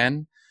decision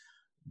again.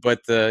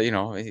 But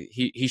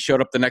he showed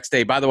up the next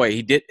day. By the way,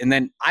 he did. And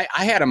then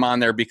I had him on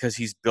there because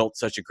he's built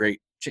such a great.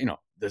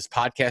 This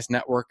podcast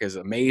network is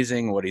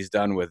amazing. What he's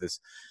done with his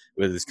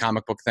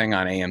comic book thing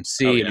on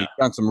AMC. Oh, yeah. And he's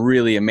done some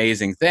really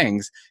amazing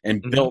things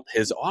and built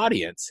his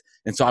audience.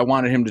 And so I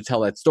wanted him to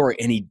tell that story,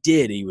 and he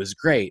did. He was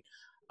great.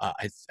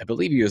 I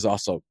believe he was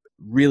also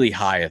really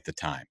high at the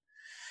time.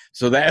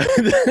 So that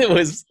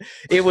was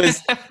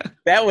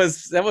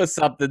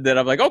something that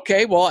I'm like,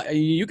 okay, well,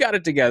 you got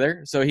it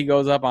together. So he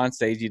goes up on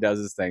stage, he does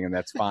his thing, and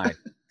that's fine.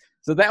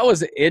 So that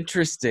was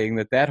interesting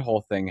that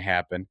whole thing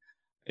happened.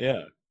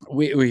 Yeah.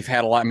 We've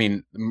had a lot. I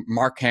mean,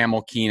 Mark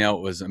Hamill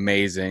keynote was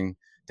amazing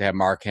to have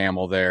Mark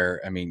Hamill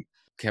there. I mean,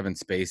 Kevin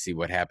Spacey,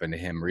 what happened to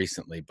him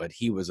recently, but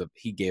he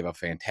gave a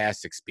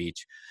fantastic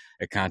speech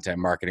at Content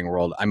Marketing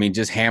World. I mean,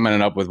 just hamming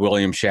it up with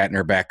William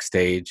Shatner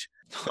backstage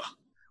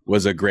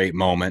was a great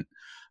moment.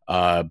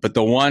 But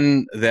the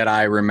one that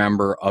I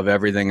remember of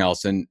everything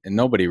else, and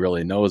nobody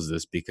really knows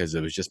this because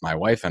it was just my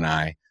wife and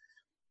I,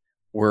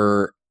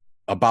 were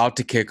about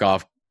to kick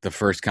off the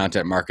first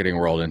Content Marketing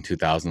World in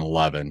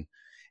 2011.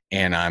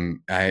 And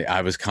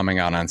I was coming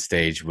out on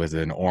stage with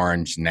an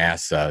orange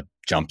NASA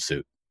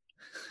jumpsuit.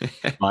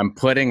 I'm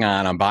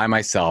by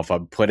myself.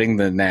 I'm putting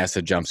the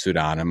NASA jumpsuit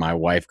on, and my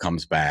wife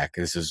comes back.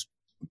 This is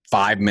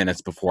 5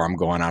 minutes before I'm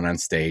going out on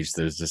stage.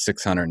 There's the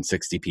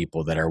 660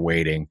 people that are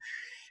waiting.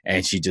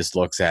 And she just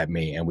looks at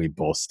me, and we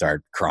both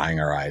start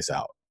crying our eyes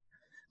out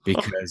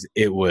because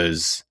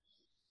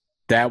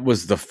that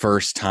was the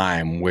first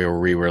time where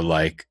we were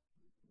like,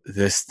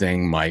 this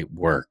thing might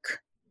work.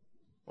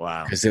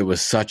 Wow. Because it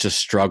was such a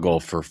struggle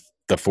for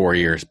the 4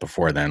 years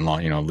before then,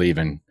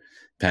 leaving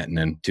Penton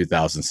in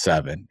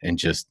 2007 and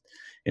just,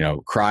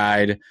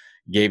 cried,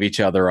 gave each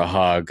other a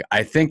hug.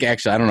 I think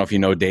actually, I don't know if you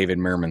know David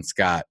Meerman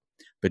Scott,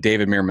 but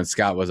David Meerman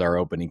Scott was our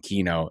opening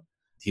keynote.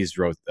 He's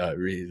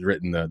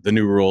written the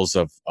new rules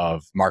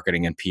of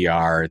marketing and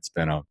PR. It's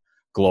been a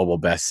global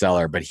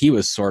bestseller, but he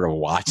was sort of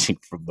watching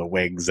from the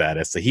wings at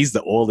us. So he's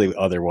the only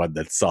other one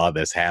that saw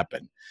this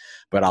happen.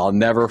 But I'll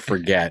never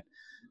forget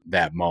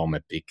that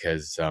moment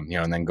because, and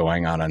then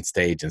going out on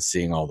stage and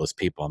seeing all those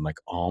people, I'm like,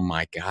 oh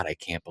my God, I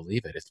can't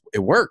believe it. It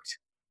worked.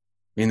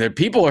 mean, the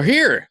people are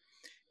here,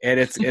 and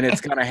it's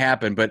going to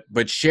happen.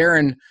 But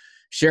sharing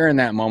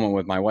that moment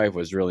with my wife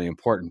was really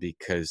important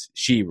because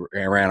she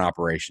ran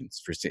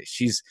operations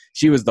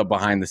she was the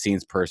behind the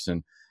scenes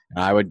person.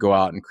 And I would go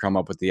out and come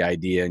up with the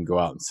idea and go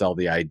out and sell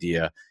the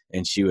idea,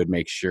 and she would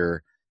make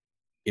sure,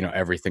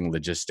 everything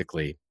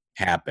logistically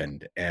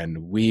happened. And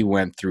we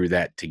went through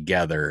that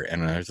together.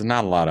 And there's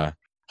not a lot of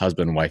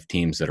husband and wife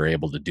teams that are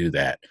able to do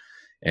that.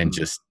 And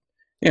just,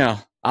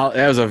 that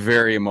was a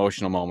very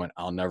emotional moment.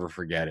 I'll never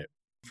forget it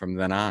from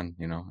then on,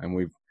 and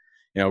we've,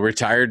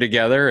 retired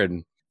together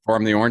and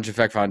formed the Orange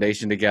Effect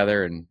Foundation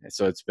together. And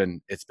so it's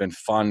been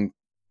fun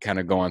kind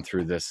of going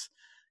through this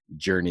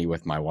journey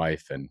with my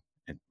wife and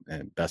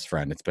best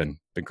friend. It's been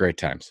great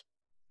times.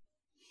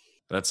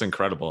 That's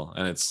incredible.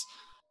 And it's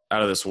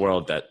out of this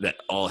world that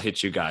all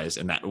hit you guys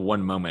in that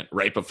one moment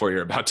right before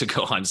you're about to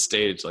go on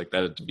stage. Like,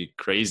 that would be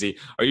crazy.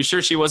 Are you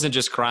sure she wasn't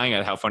just crying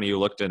at how funny you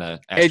looked in a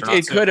astronaut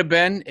It could have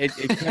been. It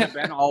could have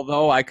been.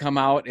 Although I come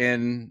out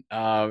in,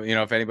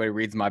 if anybody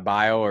reads my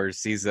bio or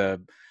sees a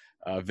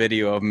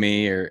video of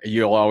me, or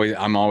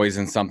I'm always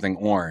in something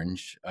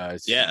orange.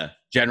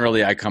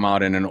 Generally, I come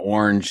out in an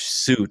orange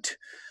suit.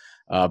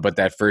 But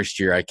that first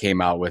year, I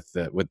came out with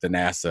the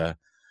NASA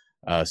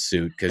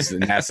suit because the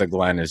NASA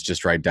Glen is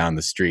just right down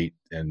the street.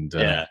 And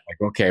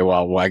okay,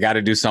 well, I got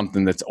to do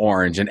something that's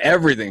orange. And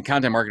everything,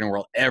 content marketing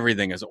world,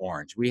 everything is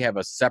orange. We have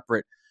a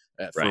separate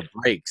for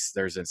breaks.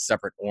 There's a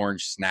separate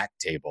orange snack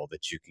table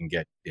that you can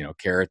get,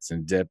 carrots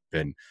and dip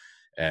and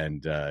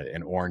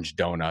orange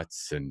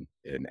donuts and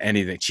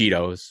anything,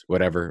 Cheetos,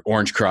 whatever,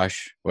 Orange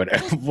Crush,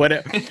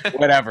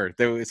 whatever.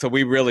 So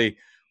we really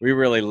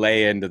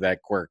lay into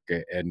that quirk,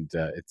 and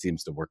it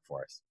seems to work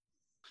for us.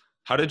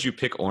 How did you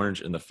pick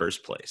orange in the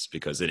first place?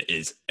 Because it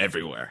is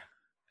everywhere.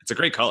 It's a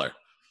great color.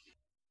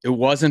 It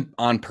wasn't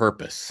on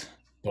purpose,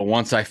 but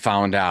once I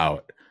found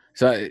out,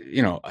 I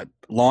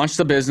launched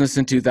the business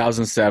in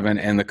 2007,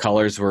 and the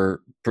colors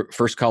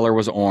first color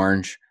was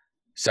orange,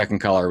 second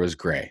color was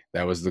gray.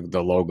 That was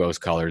the logo's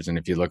colors. And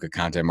if you look at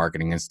Content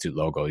Marketing Institute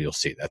logo, you'll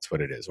see that's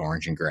what it is,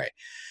 orange and gray.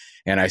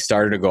 And I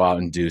started to go out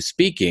and do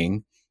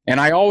speaking. And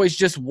I always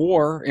just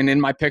wore, and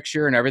in my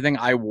picture and everything,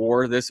 I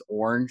wore this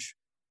orange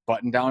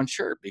button-down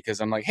shirt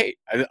because I'm like, hey,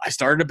 I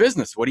started a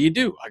business. What do you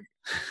do?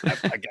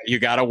 You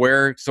got to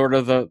wear sort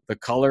of the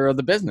color of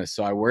the business.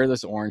 So I wear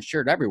this orange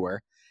shirt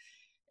everywhere.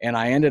 And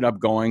I ended up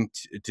going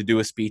to do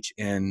a speech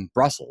in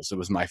Brussels. It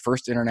was my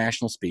first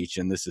international speech,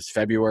 and this is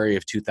February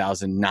of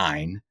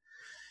 2009.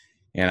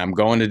 And I'm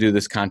going to do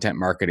this content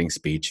marketing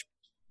speech.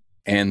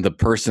 And the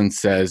person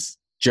says,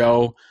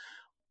 Joe,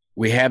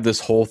 we have this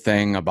whole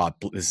thing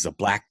about this is a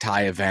black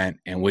tie event,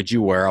 and would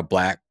you wear a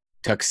black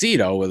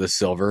tuxedo with a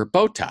silver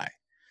bow tie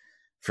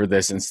for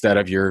this instead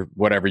of your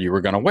whatever you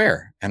were going to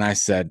wear? And I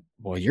said,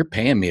 well, you're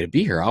paying me to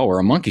be here. I'll wear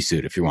a monkey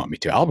suit if you want me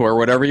to. I'll wear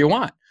whatever you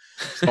want.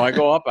 So I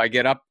go up, I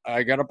get up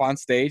on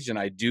stage, and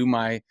I do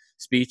my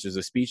speech. There's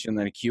a speech and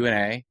then a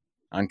Q&A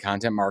on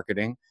content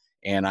marketing.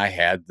 And I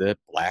had the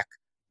black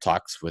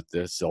tux with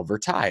the silver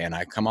tie, and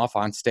I come off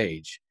on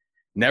stage.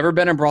 Never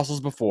been in Brussels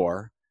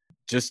before,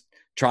 just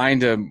trying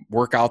to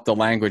work out the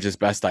language as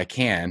best I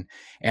can.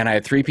 And I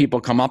had 3 people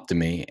come up to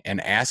me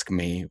and ask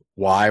me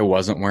why I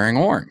wasn't wearing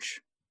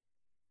orange.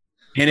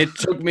 And it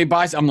took me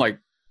by, I'm like,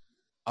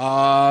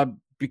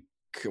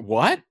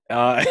 what?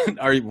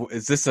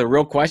 Is this a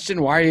real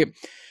question? Why are you?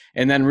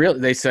 And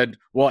then they said,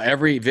 well,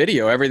 every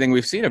video, everything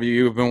we've seen of you,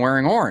 you've been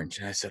wearing orange.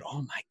 And I said,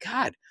 oh my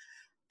God,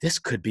 this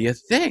could be a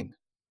thing.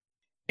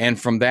 And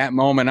from that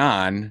moment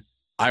on,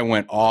 I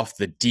went off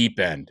the deep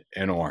end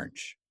in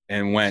orange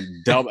and went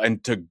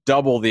and took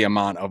double the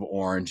amount of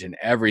orange and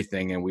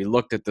everything. And we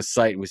looked at the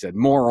site and we said,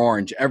 more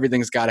orange,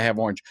 everything's got to have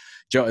orange.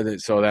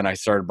 So then I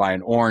started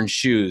buying orange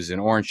shoes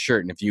and orange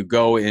shirt. And if you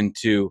go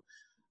into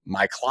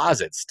my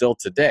closet still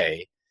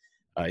today,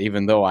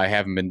 even though I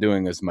haven't been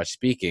doing as much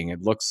speaking,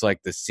 it looks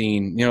like the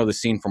scene, the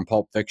scene from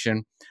Pulp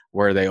Fiction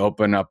where they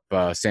open up,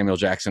 Samuel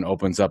Jackson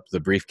opens up the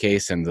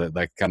briefcase and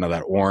kind of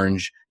that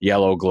orange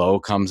yellow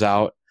glow comes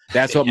out.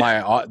 That's what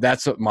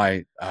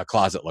my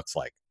closet looks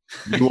like.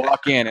 You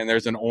walk in and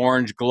there's an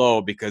orange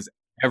glow because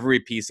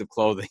every piece of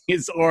clothing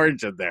is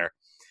orange in there.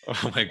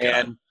 Oh my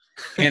God.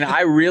 And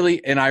I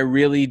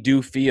really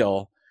do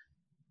feel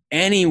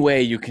any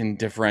way you can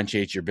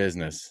differentiate your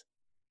business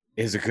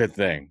is a good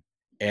thing.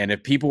 And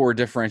if people were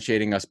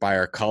differentiating us by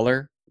our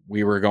color,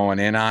 we were going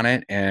in on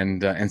it,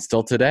 and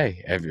still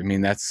today. I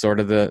mean, that's sort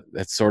of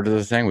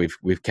the thing.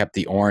 We've kept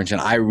the orange, and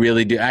I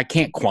really do. I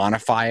can't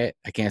quantify it.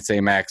 I can't say,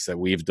 Max, that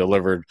we've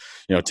delivered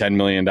 $10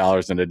 million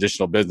in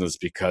additional business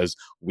because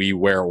we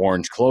wear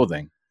orange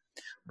clothing.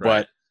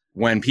 Right. But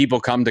when people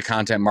come to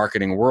Content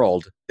Marketing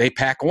World, they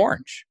pack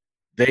orange.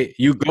 The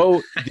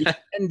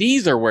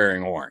attendees are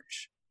wearing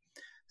orange.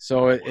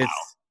 So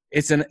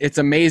it's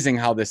amazing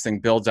how this thing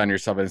builds on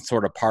yourself. It's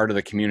sort of part of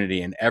the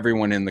community, and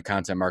everyone in the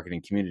content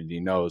marketing community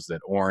knows that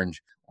orange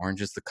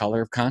is the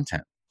color of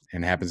content,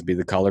 and happens to be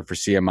the color for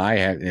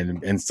CMI,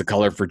 and it's the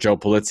color for Joe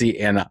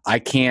Pulizzi. And I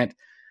can't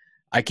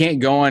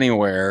go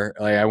anywhere.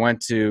 Like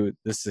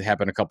this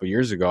happened a couple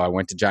years ago. I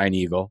went to Giant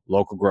Eagle,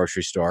 local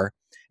grocery store,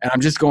 And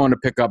I'm just going to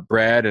pick up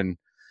bread and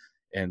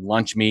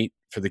lunch meat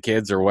for the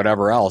kids or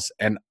whatever else.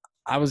 And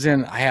I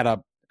had I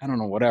don't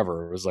know,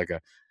 whatever. It was like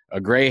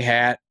a gray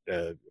hat,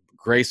 a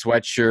gray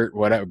sweatshirt,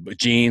 whatever,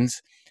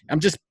 jeans. I'm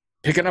just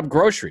picking up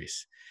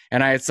groceries.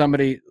 And I had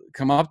somebody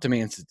come up to me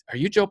and said, "Are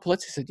you Joe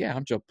Pulizzi?" I said, "Yeah,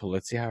 I'm Joe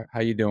Pulizzi. How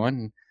you doing?"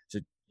 And I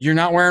said, "You're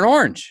not wearing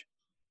orange."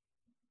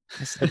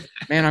 I said,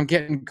 "Man, I'm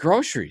getting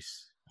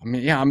groceries." I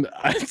mean, yeah,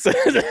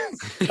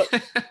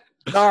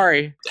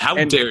 sorry.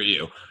 How dare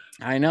you?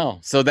 I know.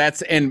 So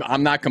and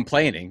I'm not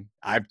complaining.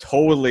 I've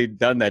totally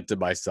done that to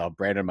myself,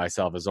 branded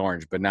myself as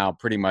orange, but now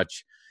pretty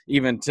much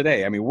even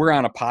today, I mean, we're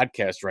on a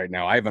podcast right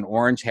now. I have an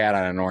orange hat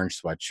on an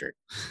orange sweatshirt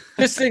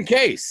just in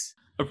case.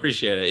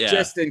 Appreciate it. Yeah.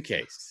 Just in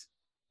case.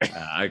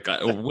 I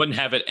wouldn't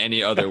have it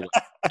any other way.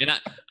 And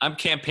I'm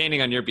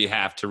campaigning on your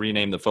behalf to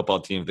rename the football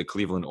team the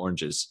Cleveland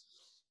Oranges.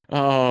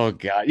 Oh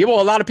God! Yeah,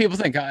 well, a lot of people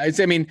think. I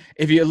mean,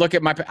 if you look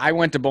at I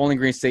went to Bowling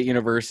Green State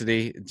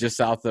University, just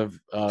south of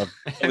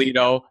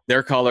Toledo.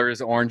 Their color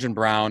is orange and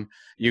brown.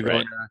 You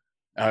go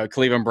to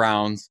Cleveland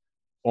Browns,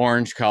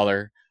 orange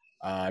color.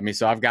 I mean,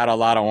 so I've got a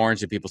lot of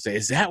orange. And people say,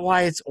 "Is that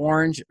why it's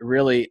orange?"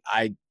 Really,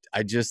 I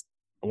just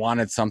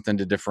wanted something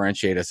to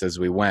differentiate us as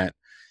we went,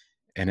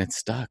 and it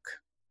stuck.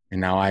 And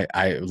now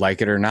I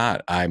like it or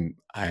not, I'm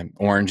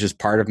orange is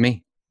part of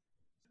me.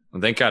 Well,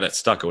 thank God it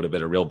stuck. It would have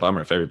been a real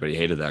bummer if everybody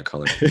hated that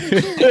color.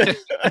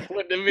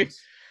 Wouldn't it be?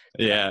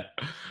 Yeah.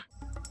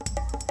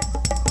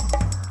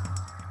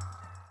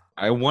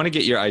 I want to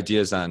get your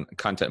ideas on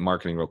content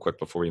marketing real quick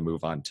before we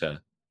move on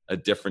to a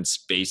different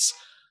space.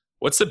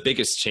 What's the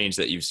biggest change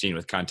that you've seen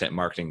with content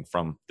marketing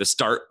from the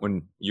start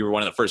when you were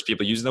one of the first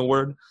people using the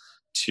word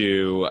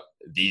to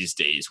these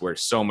days where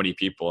so many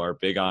people are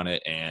big on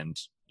it and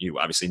you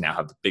obviously now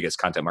have the biggest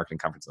content marketing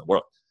conference in the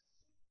world?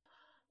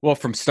 Well,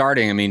 from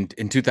starting, I mean,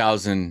 in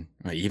 2000,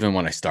 even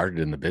when I started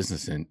in the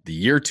business in the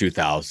year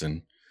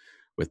 2000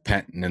 with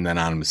Penton and then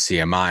on with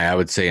CMI, I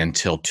would say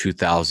until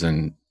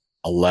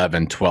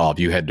 2011, 12,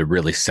 you had to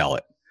really sell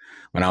it.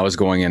 When I was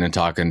going in and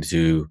talking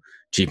to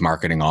chief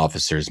marketing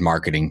officers,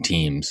 marketing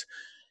teams,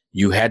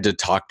 you had to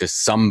talk to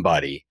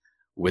somebody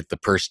with the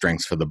purse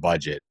strings for the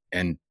budget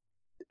and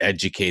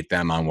educate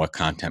them on what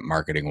content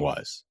marketing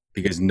was,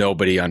 because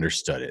nobody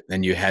understood it.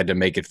 Then you had to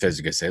make it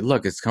physical. Say,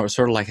 look, it's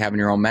sort of like having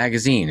your own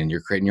magazine and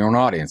you're creating your own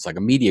audience like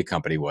a media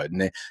company would.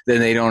 And then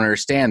they don't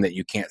understand that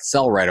you can't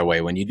sell right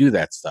away when you do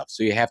that stuff.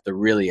 So you have to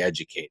really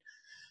educate.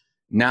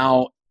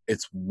 Now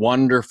it's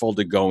wonderful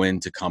to go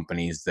into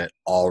companies that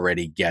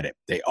already get it.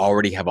 They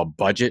already have a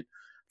budget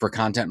for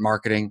content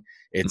marketing.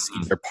 It's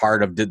either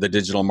part of the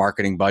digital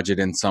marketing budget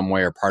in some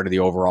way or part of the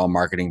overall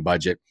marketing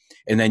budget.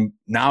 And then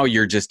now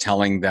you're just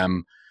telling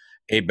them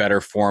a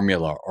better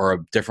formula or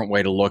a different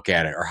way to look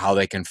at it or how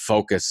they can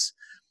focus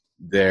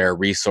their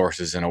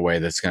resources in a way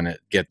that's going to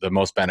get the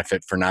most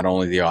benefit for not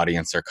only the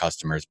audience, their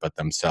customers, but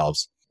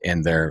themselves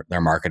in their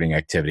marketing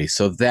activities.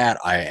 So that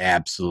I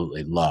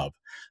absolutely love.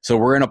 So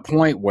we're in a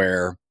point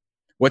where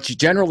what's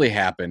generally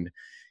happened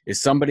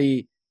is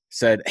somebody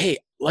said, "Hey,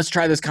 let's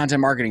try this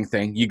content marketing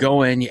thing." You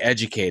go in, you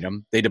educate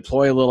them, they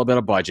deploy a little bit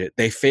of budget,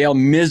 they fail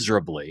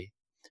miserably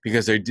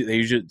because they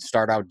usually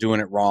start out doing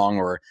it wrong,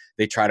 or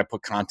they try to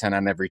put content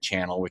on every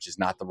channel, which is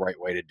not the right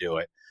way to do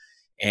it.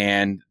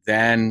 And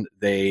then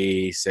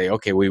they say,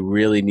 "Okay, we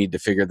really need to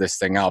figure this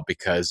thing out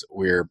because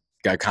we're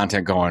got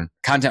content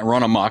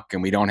run amok,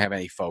 and we don't have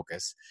any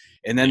focus."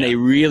 And then they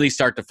really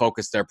start to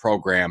focus their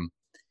program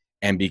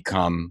and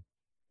become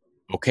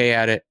okay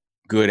at it,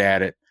 good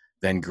at it,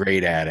 then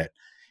great at it.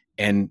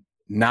 And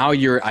now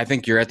I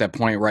think you're at that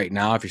point right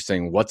now. If you're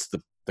saying, what's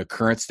the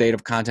current state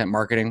of content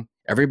marketing?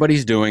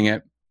 Everybody's doing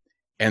it.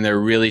 And they're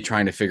really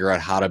trying to figure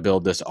out how to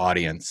build this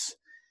audience.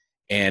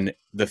 And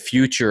the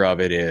future of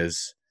it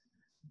is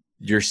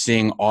you're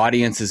seeing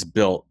audiences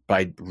built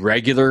by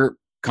regular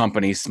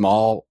companies,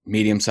 small,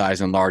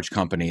 medium-sized, and large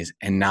companies.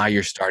 And now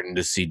you're starting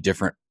to see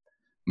different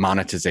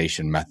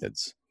monetization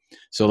methods.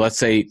 So let's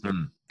say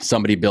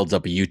somebody builds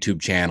up a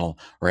YouTube channel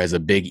or has a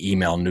big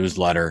email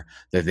newsletter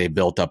that they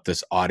built up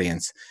this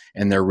audience,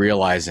 and they're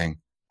realizing,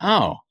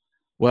 oh,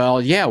 well,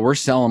 yeah, we're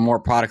selling more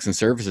products and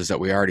services that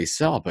we already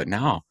sell, but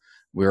now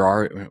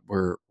we're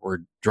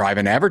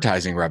driving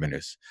advertising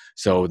revenues.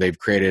 So they've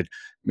created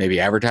maybe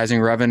advertising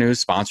revenues,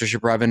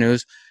 sponsorship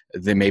revenues.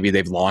 Then maybe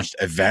they've launched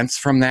events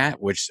from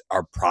that, which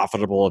are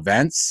profitable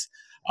events.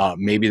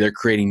 Maybe they're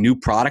creating new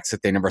products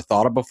that they never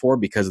thought of before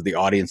because of the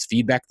audience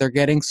feedback they're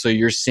getting. So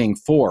you're seeing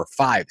 4,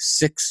 5,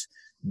 6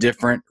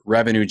 different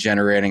revenue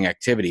generating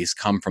activities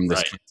come from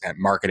this content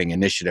marketing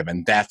initiative.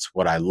 And that's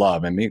what I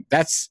love. I mean,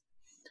 that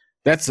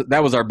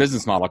was our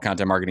business model at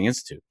Content Marketing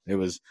Institute. It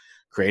was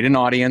create an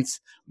audience,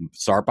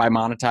 start by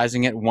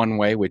monetizing it one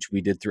way, which we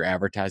did through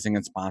advertising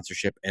and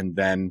sponsorship. And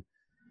then,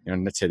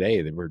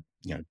 today they were,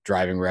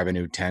 driving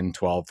revenue 10,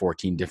 12,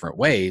 14 different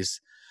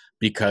ways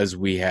because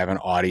we have an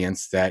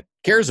audience that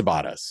cares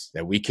about us,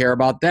 that we care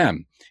about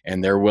them,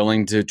 and they're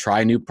willing to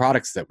try new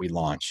products that we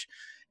launch,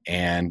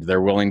 and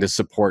they're willing to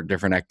support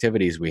different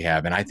activities we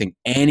have. And I think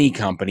any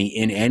company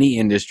in any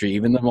industry,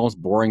 even the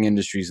most boring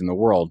industries in the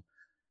world,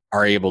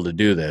 are able to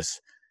do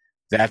this.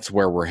 that's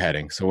where we're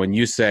heading. So when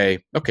you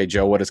say, okay,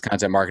 Joe, what does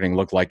content marketing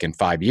look like in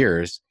 5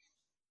 years,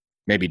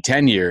 maybe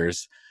 10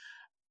 years?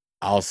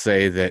 I'll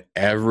say that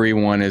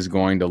everyone is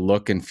going to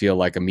look and feel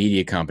like a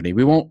media company.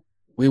 We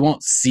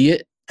won't see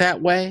it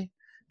that way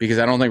because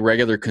I don't think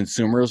regular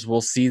consumers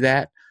will see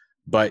that,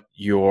 but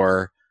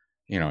your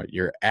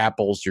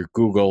Apples, your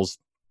Googles,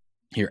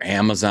 your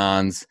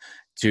Amazons,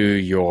 to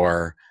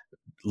your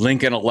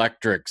Lincoln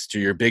Electrics, to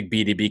your big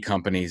B2B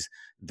companies,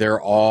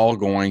 they're all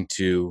going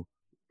to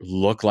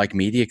look like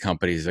media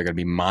companies. They're going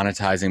to be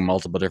monetizing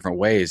multiple different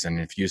ways. And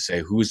if you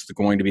say, who's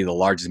going to be the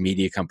largest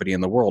media company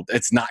in the world?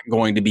 It's not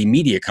going to be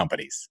media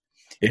companies.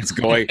 It's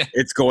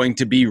going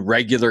to be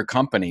regular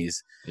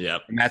companies.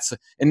 Yep.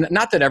 And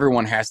not that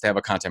everyone has to have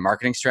a content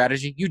marketing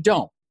strategy. You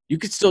don't. You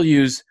could still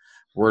use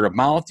word of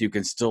mouth. You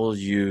can still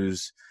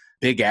use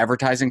big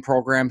advertising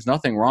programs.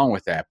 Nothing wrong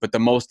with that. But the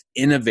most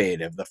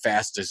innovative, the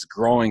fastest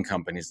growing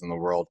companies in the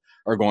world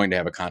are going to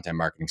have a content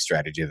marketing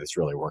strategy that's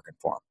really working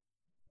for them.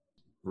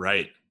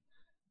 Right.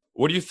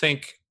 What do you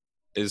think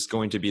is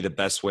going to be the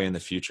best way in the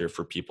future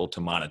for people to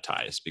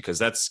monetize? Because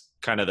that's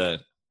kind of the,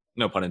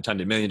 no pun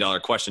intended, $1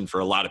 million question for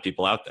a lot of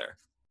people out there.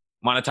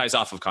 Monetize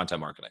off of content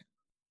marketing.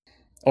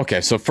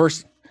 Okay, so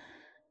first,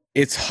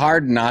 it's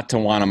hard not to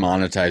want to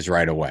monetize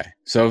right away.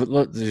 So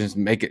let's just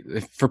make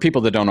it, for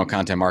people that don't know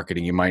content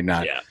marketing, you might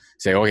not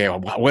say, okay, well,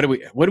 what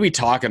are we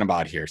talking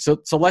about here? So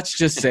let's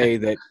just say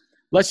that,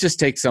 let's just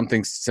take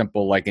something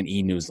simple like an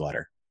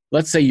e-newsletter.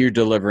 Let's say you're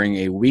delivering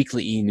a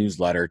weekly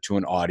e-newsletter to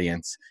an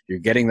audience. You're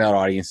getting that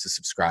audience to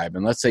subscribe.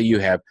 And let's say you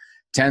have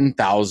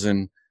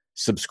 10,000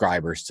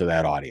 subscribers to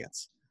that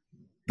audience.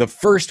 The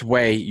first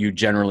way you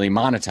generally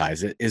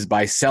monetize it is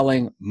by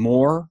selling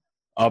more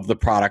of the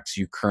products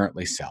you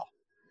currently sell.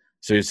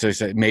 So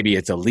maybe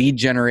it's a lead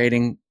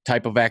generating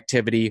type of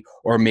activity,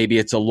 or maybe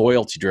it's a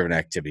loyalty driven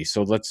activity.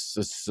 So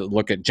let's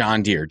look at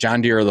John Deere.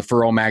 John Deere, the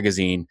Furrow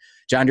magazine.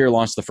 John Deere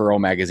launched the Furrow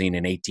magazine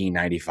in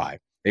 1895.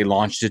 They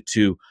launched it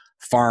to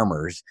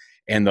farmers.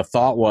 And the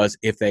thought was,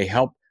 if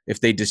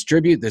they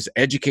distribute this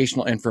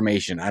educational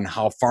information on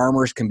how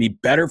farmers can be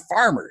better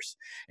farmers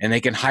and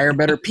they can hire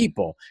better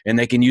people and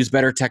they can use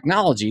better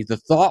technology, the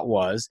thought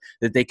was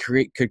that they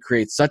could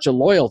create such a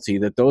loyalty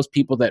that those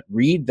people that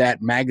read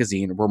that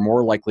magazine were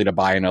more likely to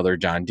buy another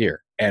John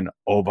Deere. And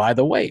oh, by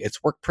the way,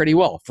 it's worked pretty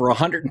well for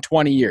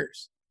 120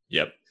 years.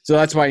 Yep. So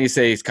that's why you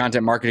say, is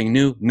content marketing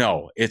new?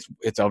 No, it's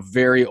a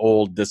very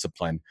old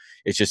discipline.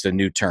 It's just a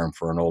new term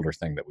for an older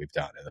thing that we've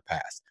done in the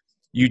past.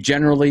 You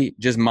generally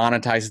just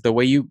monetize it the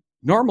way you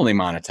normally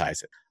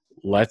monetize it.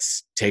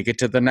 Let's take it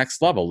to the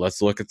next level.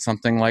 Let's look at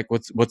something like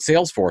what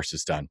Salesforce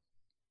has done.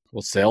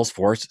 Well,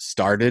 Salesforce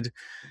started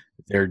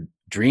their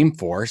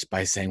Dreamforce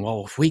by saying,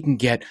 well, if we can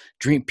get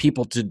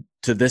people to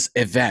this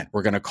event,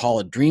 we're going to call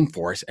it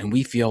Dreamforce, and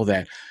we feel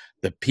that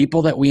the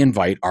people that we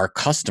invite, our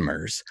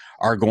customers,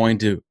 are going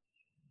to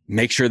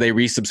make sure they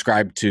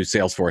resubscribe to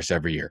Salesforce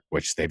every year,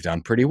 which they've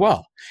done pretty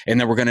well.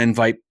 And then we're going to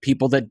invite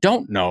people that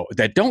don't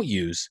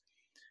use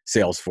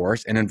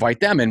Salesforce and invite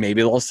them, and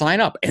maybe they'll sign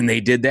up. And they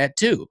did that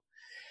too.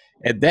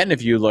 And then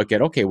if you look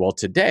at, okay, well,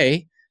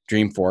 today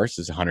Dreamforce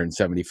is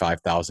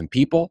 175,000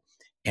 people,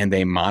 and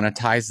they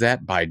monetize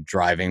that by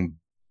driving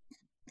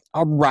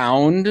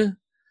around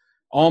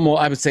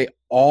almost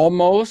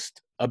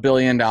 $1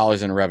 billion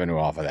in revenue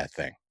off of that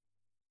thing.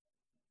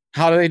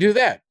 How do they do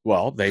that?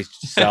 Well, they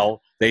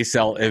sell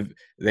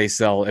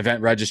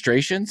event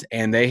registrations,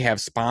 and they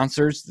have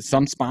sponsors.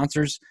 Some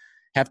sponsors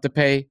have to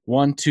pay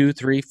 $1, $2,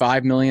 $3,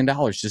 $5 million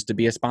just to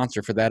be a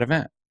sponsor for that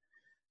event.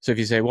 So if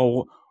you say,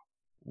 well,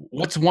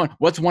 what's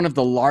one of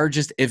the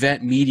largest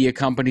event media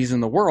companies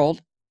in the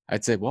world?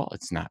 I'd say, well,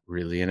 it's not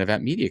really an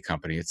event media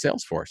company. It's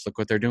Salesforce. Look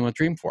what they're doing with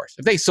Dreamforce.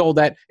 If they sold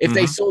that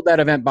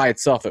event by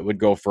itself, it would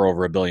go for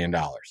over $1 billion.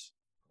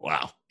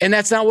 Wow. And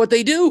that's not what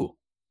they do.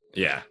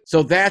 Yeah.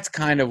 So that's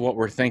kind of what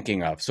we're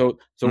thinking of. So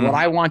what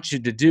I want you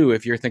to do,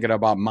 if you're thinking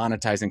about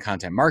monetizing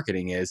content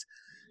marketing, is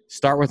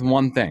start with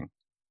one thing.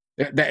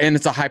 And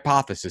it's a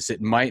hypothesis.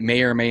 It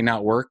may or may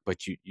not work,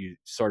 but you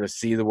sort of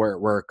see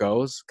where it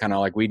goes. Kind of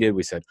like we did.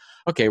 We said,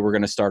 okay, we're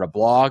going to start a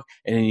blog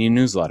and a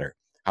newsletter.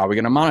 How are we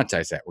going to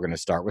monetize that? We're going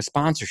to start with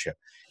sponsorship.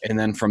 And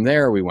then from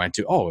there, we went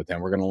to,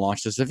 then we're going to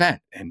launch this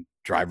event and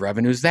drive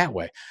revenues that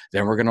way.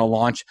 Then we're going to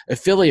launch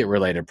affiliate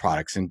related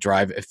products and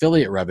drive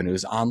affiliate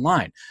revenues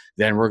online.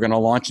 Then we're going to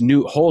launch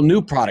whole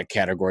new product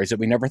categories that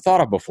we never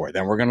thought of before.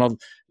 Then we're going to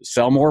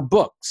sell more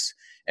books,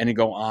 and you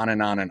go on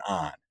and on and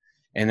on.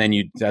 And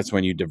then that's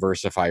when you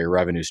diversify your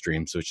revenue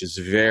streams, which is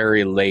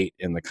very late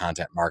in the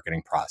content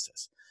marketing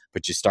process.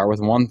 But you start with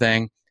one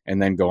thing and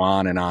then go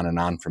on and on and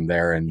on from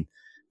there. And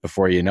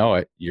before you know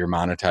it, you're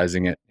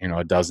monetizing it,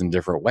 a dozen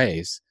different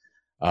ways,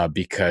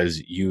 because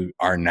you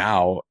are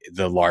now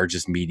the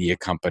largest media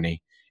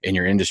company in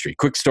your industry.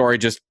 Quick story,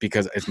 just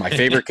because it's my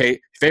favorite case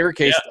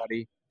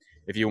study.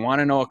 If you want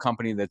to know a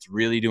company that's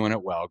really doing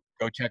it well,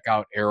 go check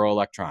out Arrow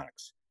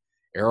Electronics.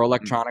 Arrow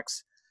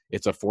Electronics,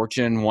 it's a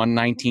Fortune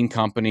 119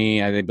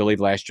 company. I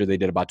believe last year they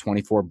did about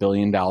 $24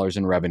 billion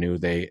in revenue.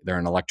 They're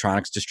an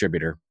electronics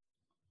distributor.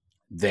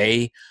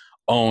 They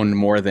own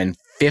more than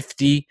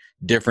 50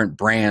 different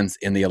brands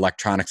in the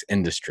electronics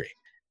industry.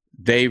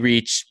 They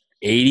reach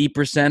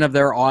 80% of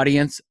their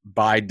audience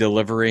by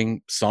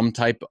delivering some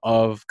type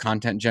of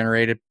content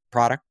generated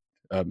product,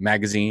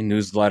 magazine,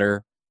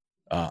 newsletter,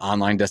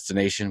 online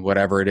destination,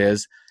 whatever it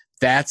is.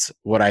 That's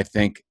what I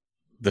think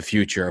the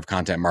future of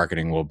content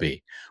marketing will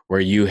be,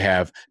 where you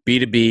have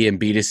B2B and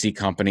B2C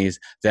companies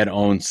that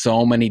own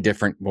so many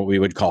different, what we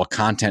would call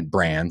content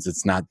brands.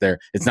 It's not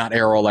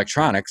Arrow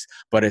Electronics,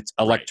 but it's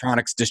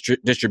electronics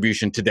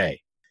distribution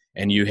today.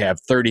 And you have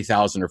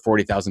 30,000 or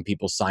 40,000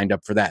 people signed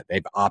up for that.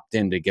 They've opted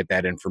in to get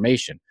that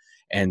information,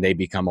 and they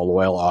become a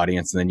loyal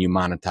audience, and then you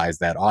monetize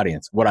that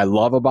audience. What I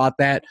love about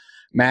that,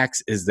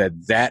 Max, is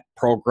that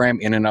program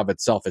in and of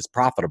itself is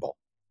profitable.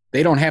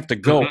 They don't have to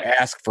go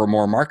ask for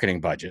more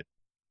marketing budget.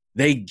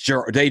 They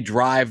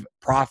drive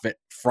profit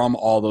from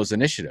all those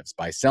initiatives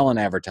by selling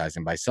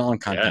advertising, by selling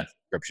content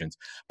subscriptions,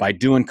 by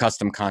doing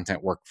custom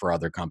content work for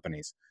other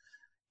companies.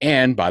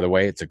 And by the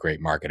way, it's a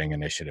great marketing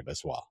initiative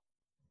as well.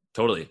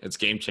 Totally. It's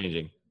game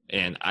changing.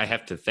 And I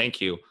have to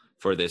thank you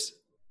for this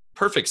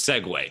perfect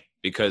segue,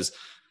 because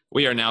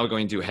we are now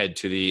going to head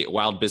to the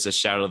Wild Business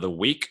Shout Out of the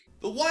Week.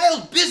 The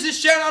Wild Business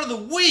Shout Out of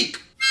the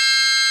Week.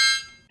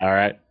 All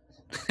right.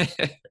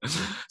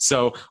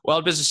 So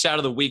Wild Business Shout Out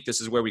of the Week, this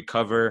is where we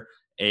cover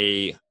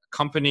a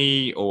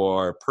company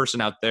or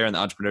person out there in the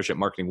entrepreneurship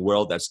marketing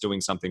world that's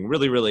doing something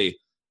really, really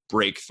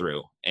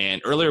breakthrough.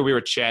 And earlier we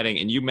were chatting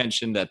and you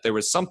mentioned that there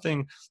was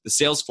something the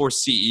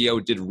Salesforce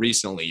CEO did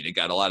recently that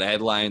got a lot of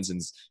headlines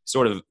and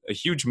sort of a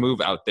huge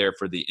move out there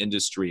for the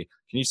industry.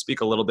 Can you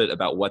speak a little bit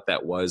about what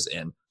that was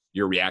and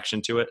your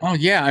reaction to it? Oh,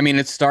 yeah. I mean,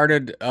 it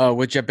started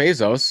with Jeff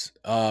Bezos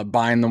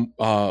buying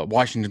the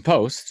Washington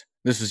Post.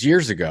 This was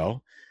years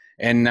ago.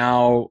 And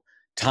now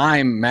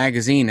Time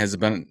magazine has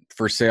been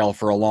for sale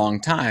for a long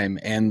time.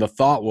 And the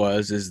thought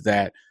is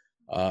that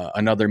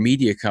another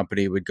media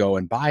company would go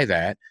and buy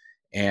that.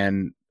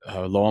 And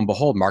lo and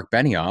behold, Mark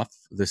Benioff,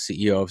 the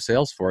CEO of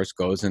Salesforce,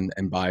 goes and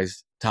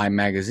buys Time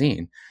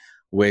magazine,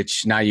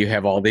 which now you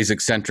have all these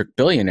eccentric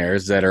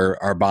billionaires that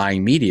are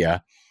buying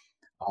media,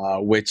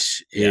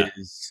 which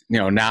is,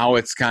 now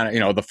it's kind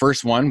of, the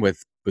first one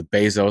with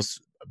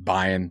Bezos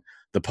buying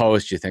the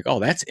Post, you think, oh,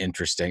 that's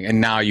interesting. And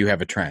now you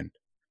have a trend.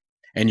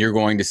 And you're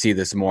going to see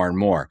this more and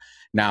more.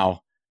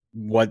 Now,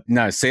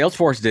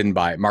 Salesforce didn't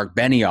buy it. Mark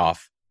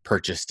Benioff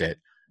purchased it.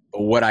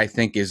 But what I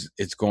think is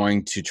it's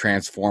going to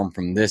transform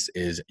from this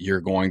is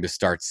you're going to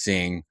start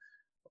seeing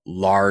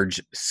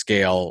large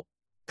scale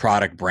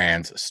product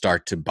brands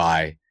start to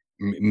buy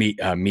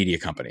media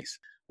companies,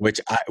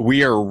 which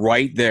we are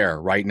right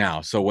there right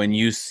now. So when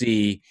you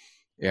see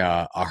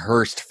a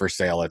Hearst for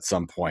sale at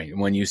some point,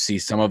 when you see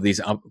some of these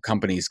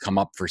companies come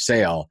up for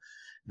sale,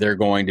 they're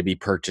going to be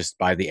purchased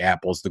by the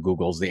Apples, the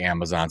Googles, the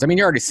Amazons. I mean,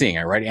 you're already seeing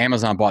it, right?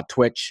 Amazon bought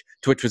Twitch.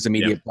 Twitch was a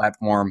media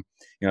platform.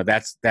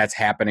 That's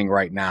happening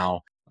right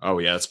now. Oh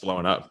yeah, it's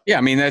blowing up. Yeah,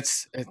 I mean,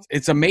 it's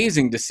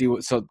amazing to see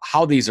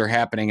how these are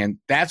happening, and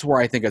that's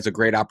where I think it's a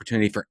great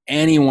opportunity for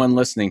anyone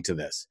listening to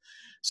this.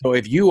 So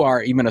if you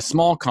are even a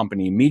small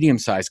company,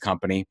 medium-sized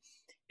company,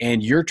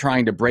 and you're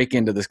trying to break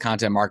into this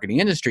content marketing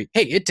industry,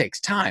 hey, it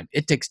takes time,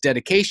 it takes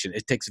dedication,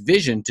 it takes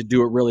vision to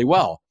do it really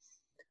well.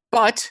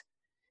 But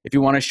if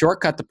you want to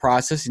shortcut the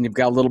process and you've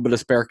got a little bit of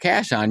spare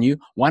cash on you,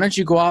 why don't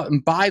you go out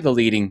and buy the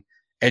leading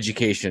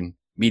education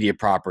media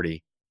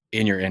property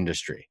in your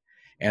industry?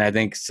 And I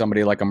think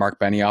somebody like a Mark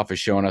Benioff is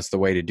showing us the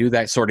way to do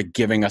that, sort of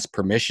giving us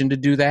permission to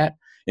do that.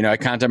 At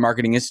Content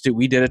Marketing Institute,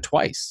 we did it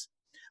twice.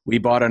 We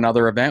bought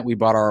another event. We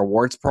bought our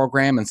awards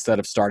program instead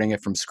of starting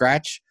it from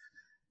scratch.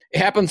 It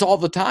happens all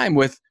the time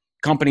with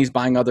companies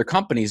buying other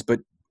companies, but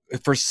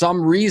for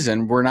some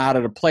reason, we're not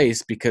at a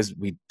place because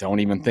we don't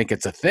even think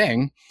it's a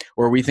thing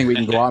where we think we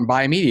can go out and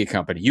buy a media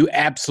company. You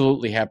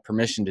absolutely have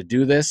permission to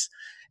do this.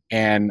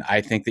 And I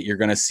think that you're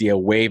going to see a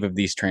wave of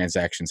these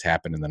transactions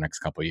happen in the next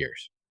couple of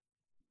years.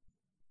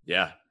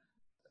 Yeah.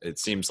 It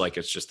seems like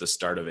it's just the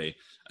start of a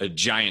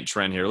giant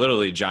trend here,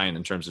 literally giant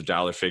in terms of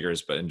dollar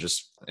figures, but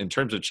in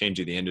terms of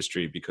changing the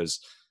industry, because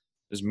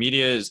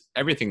media is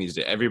everything these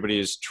days. Everybody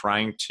is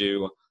trying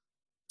to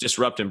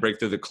disrupt and break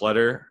through the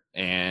clutter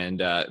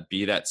and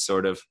be that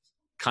sort of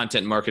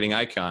content marketing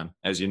icon,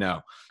 as you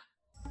know.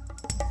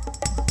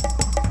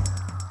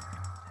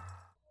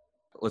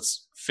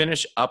 Let's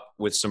finish up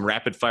with some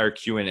rapid fire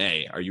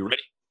Q&A. Are you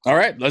ready? All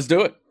right, let's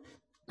do it.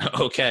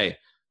 Okay.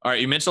 All right.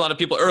 You mentioned a lot of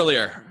people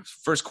earlier.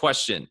 First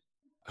question.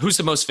 Who's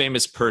the most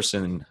famous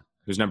person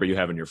whose number you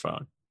have in your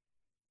phone?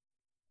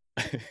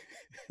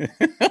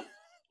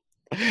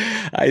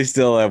 I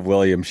still have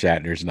William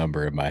Shatner's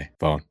number in my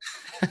phone.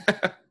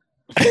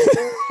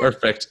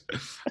 Perfect.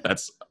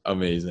 That's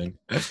amazing.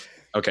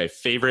 Okay.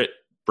 Favorite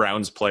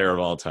Browns player of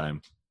all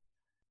time?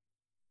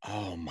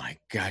 Oh my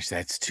gosh,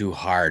 that's too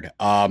hard.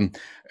 Growing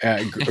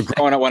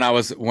up when I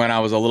was a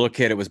little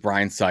kid, it was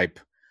Brian Sipe.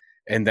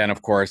 And then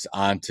of course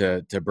on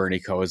to Bernie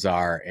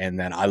Kosar. And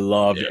then I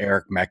loved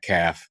Eric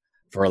Metcalf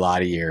for a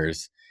lot of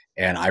years.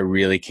 And I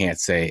really can't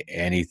say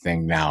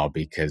anything now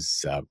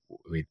because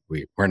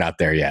we're not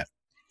there yet.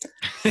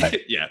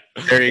 But yeah.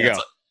 There you go.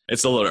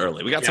 It's a little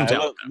early. We got some Yeah,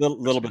 time.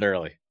 little bit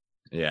early.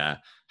 Yeah.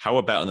 How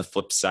about on the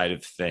flip side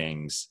of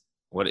things?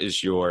 What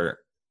is your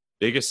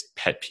biggest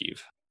pet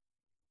peeve?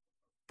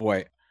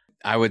 Boy,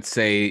 I would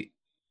say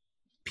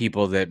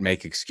people that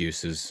make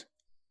excuses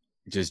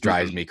just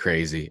drives me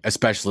crazy,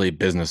 especially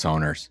business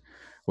owners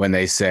when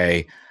they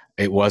say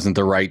it wasn't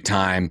the right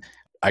time.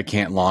 I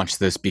can't launch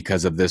this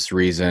because of this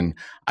reason.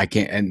 I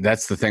can't. And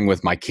that's the thing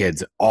with my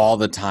kids all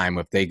the time.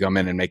 If they come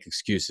in and make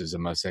excuses,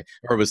 I'm going to say,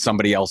 or it was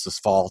somebody else's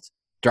fault,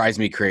 drives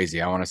me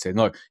crazy. I want to say,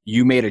 look,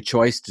 you made a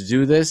choice to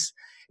do this.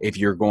 If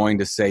you're going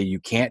to say you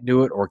can't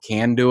do it or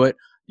can do it,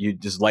 you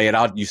just lay it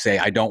out. You say,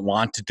 I don't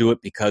want to do it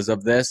because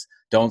of this.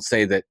 Don't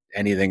say that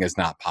anything is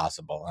not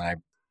possible.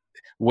 And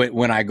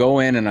when I go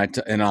in and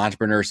an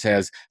entrepreneur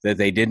says that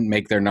they didn't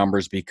make their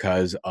numbers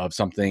because of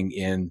something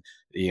in,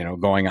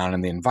 going on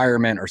in the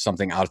environment or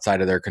something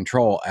outside of their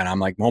control, and I'm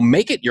like, well,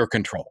 make it your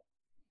control.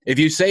 If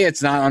you say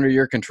it's not under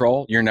your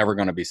control, you're never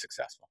going to be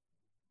successful.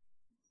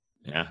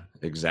 Yeah,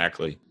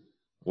 exactly.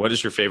 What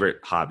is your favorite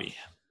hobby?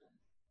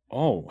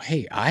 Oh,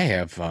 hey,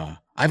 I've got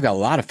a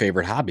lot of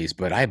favorite hobbies,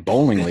 but I have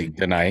bowling league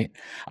tonight.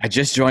 I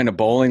just joined a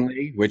bowling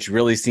league, which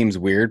really seems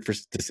weird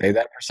to say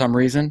that for some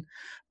reason.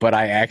 But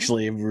I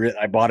actually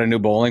I bought a new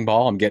bowling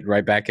ball. I'm getting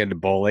right back into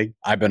bowling.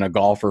 I've been a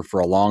golfer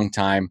for a long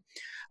time.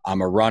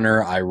 I'm a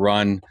runner. I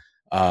run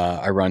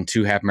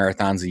 2 half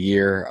marathons a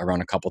year. I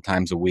run a couple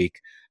times a week.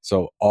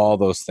 So all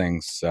those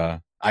things.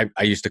 I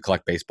used to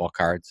collect baseball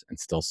cards and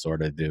still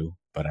sort of do,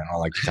 but I don't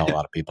like to tell a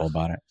lot of people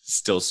about it.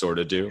 Still sort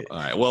of do. All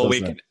right. Well,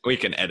 we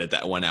can edit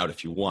that one out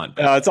if you want.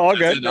 No, it's all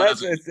good.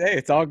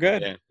 It's all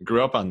good. Yeah,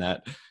 grew up on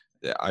that.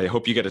 I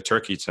hope you get a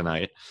turkey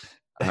tonight.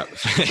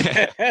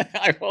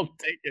 I will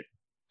take it.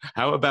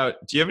 How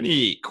about, do you have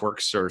any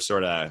quirks or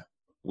sort of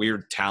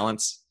weird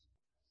talents?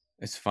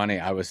 It's funny.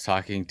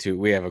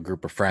 We have a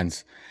group of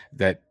friends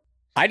that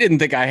I didn't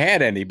think I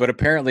had any, but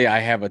apparently I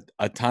have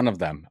a ton of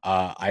them.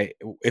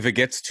 If it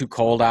gets too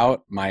cold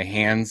out, my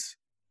hands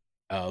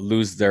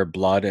lose their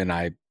blood and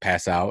I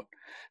pass out.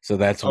 So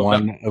that's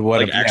one.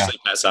 Actually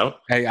pass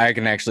out? I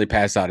can actually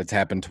pass out. It's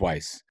happened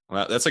twice.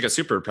 Well, that's like a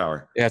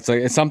superpower. Yeah,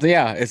 it's something.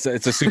 Yeah, it's a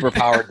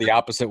superpower the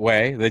opposite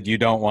way that you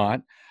don't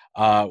want.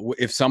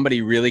 If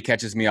somebody really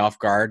catches me off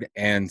guard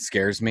and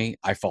scares me,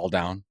 I fall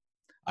down.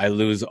 I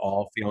lose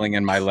all feeling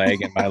in my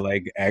leg, and my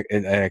leg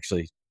it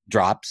actually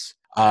drops.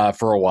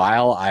 For a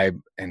while,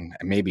 and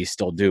maybe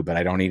still do, but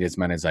I don't eat as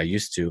many as I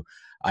used to.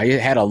 I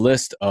had a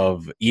list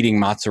of eating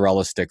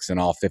mozzarella sticks in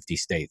all 50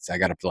 states. I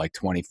got up to like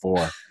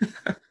 24.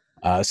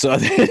 So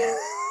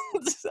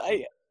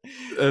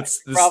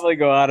that's probably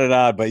go on and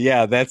on, but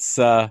yeah, that's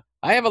I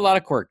have a lot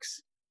of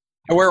quirks.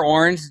 I wear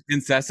orange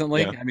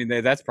incessantly. Yeah. I mean,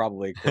 that's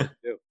probably a quirk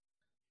too.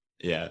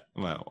 Yeah,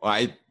 well,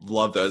 I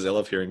love those. I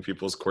love hearing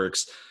people's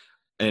quirks,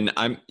 and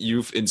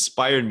you've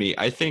inspired me.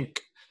 I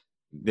think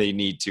they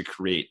need to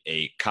create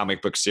a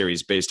comic book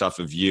series based off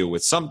of you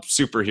with some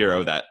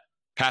superhero that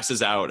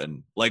passes out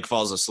and leg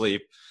falls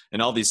asleep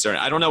and all these certain.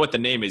 I don't know what the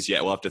name is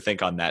yet. We'll have to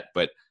think on that,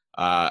 but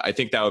I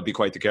think that would be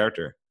quite the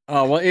character.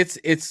 Oh, well,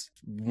 it's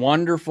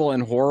wonderful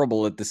and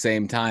horrible at the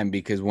same time,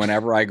 because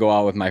whenever I go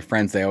out with my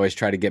friends, they always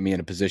try to get me in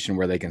a position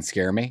where they can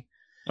scare me.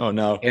 Oh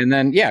no. And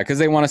then, yeah, because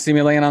they want to see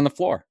me laying on the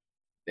floor.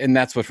 And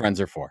that's what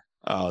friends are for.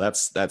 Oh,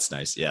 that's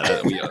nice.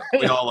 Yeah,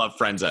 we all love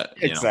friends that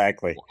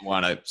exactly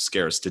want to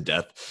scare us to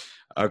death.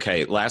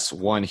 Okay, last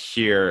one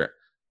here.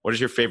 What is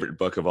your favorite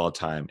book of all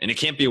time? And it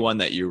can't be one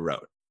that you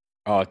wrote.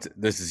 Oh,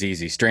 this is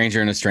easy.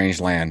 Stranger in a Strange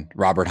Land,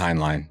 Robert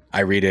Heinlein.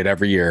 I read it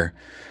every year.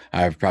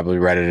 I've probably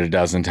read it a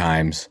dozen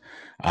times.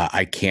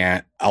 A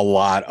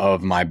lot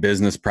of my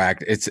business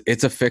practice,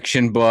 it's a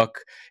fiction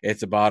book.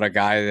 It's about a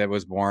guy that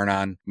was born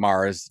on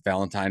Mars,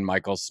 Valentine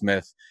Michael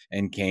Smith,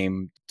 and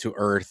came to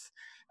Earth.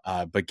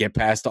 But get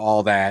past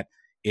all that,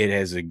 it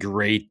is a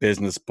great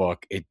business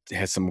book. It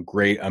has some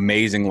great,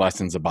 amazing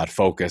lessons about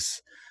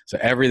focus. So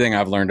everything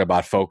I've learned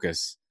about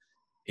focus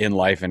in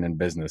life and in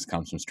business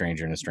comes from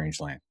Stranger in a Strange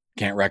Land.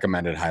 Can't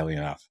recommend it highly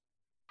enough.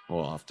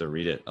 Well, I'll have to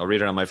read it. I'll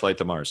read it on my flight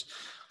to Mars.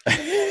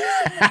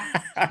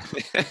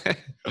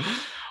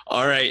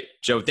 All right,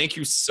 Joe, thank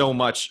you so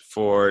much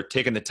for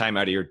taking the time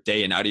out of your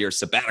day and out of your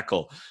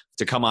sabbatical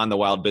to come on the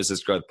Wild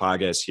Business Growth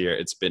Podcast here.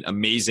 It's been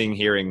amazing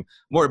hearing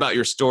more about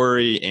your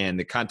story and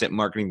the content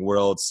marketing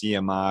world,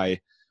 CMI,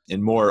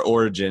 and more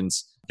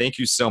origins. Thank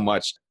you so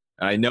much.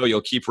 And I know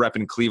you'll keep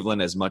repping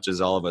Cleveland as much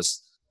as all of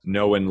us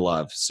know and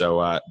love.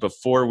 So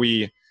before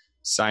we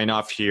sign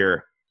off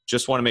here,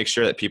 just want to make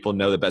sure that people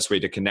know the best way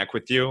to connect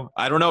with you.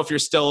 I don't know if you're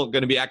still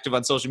going to be active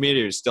on social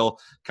media. You're still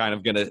kind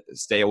of going to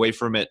stay away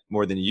from it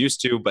more than you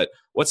used to. But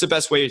what's the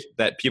best way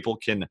that people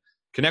can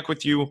connect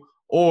with you,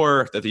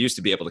 or that they used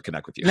to be able to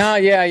connect with you? No,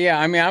 yeah.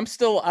 I mean, I'm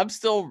still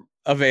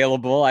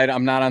available.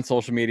 I'm not on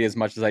social media as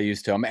much as I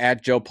used to. I'm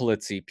at Joe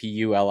Pulizzi,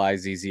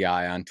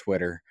 Pulizzi on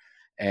Twitter.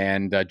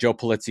 And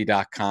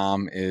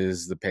joepulizzi.com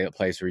is the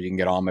place where you can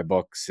get all my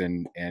books.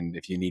 And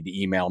if you need to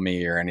email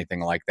me or anything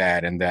like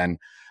that. And then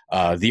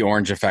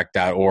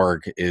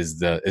theorangeeffect.org is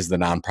the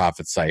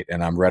nonprofit site,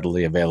 and I'm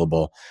readily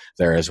available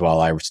there as well.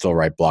 I still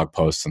write blog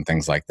posts and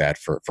things like that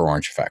for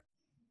Orange Effect.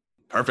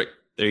 Perfect.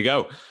 There you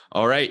go.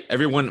 All right,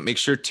 everyone, make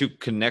sure to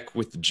connect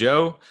with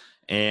Joe.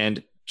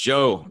 And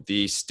Joe,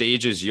 the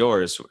stage is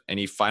yours.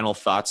 Any final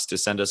thoughts to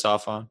send us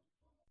off on?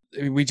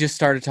 We just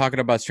started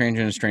talking about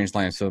Stranger in a Strange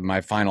Land, so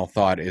my final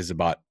thought is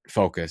about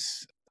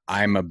focus.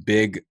 I'm a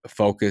big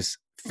focus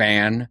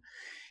fan,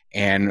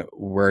 and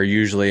where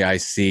usually I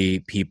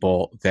see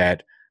people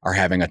that are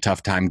having a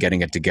tough time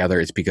getting it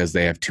together, it's because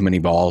they have too many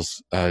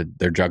balls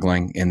they're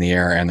juggling in the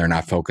air and they're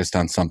not focused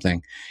on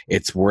something.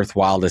 It's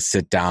worthwhile to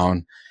sit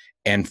down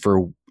and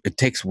it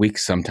takes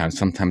weeks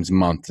sometimes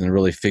months, and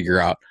really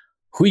figure out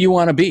who you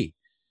want to be.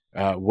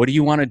 What do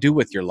you want to do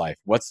with your life?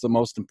 What's the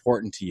most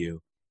important to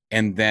you?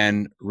 And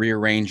then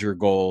rearrange your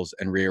goals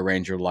and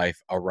rearrange your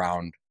life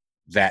around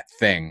that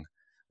thing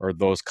or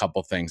those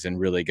couple things, and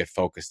really get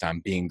focused on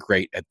being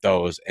great at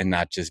those and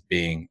not just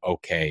being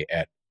okay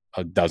at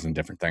a dozen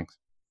different things.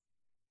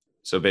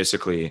 So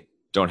basically,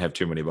 don't have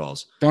too many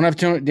balls. Don't have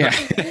too many. Yeah.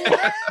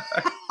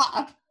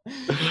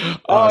 Awesome.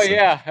 Oh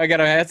yeah.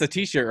 That's a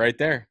t-shirt right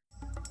there.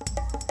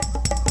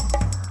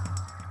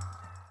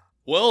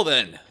 Well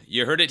then,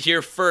 you heard it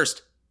here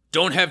first.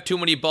 Don't Have Too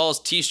Many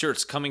Balls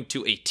t-shirts coming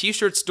to a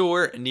t-shirt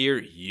store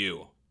near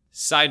you.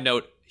 Side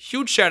note,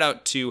 huge shout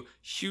out to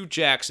Hugh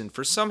Jackson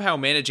for somehow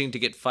managing to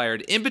get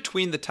fired in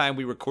between the time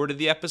we recorded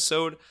the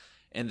episode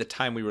and the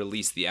time we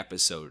released the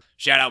episode.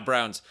 Shout out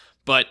Browns.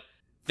 But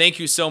thank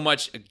you so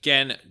much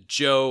again,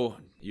 Joe.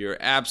 You're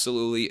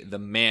absolutely the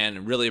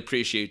man. Really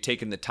appreciate you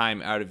taking the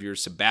time out of your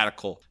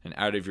sabbatical and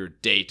out of your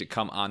day to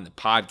come on the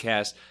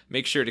podcast.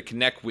 Make sure to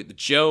connect with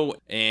Joe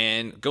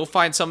and go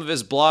find some of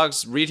his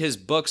blogs, read his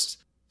books,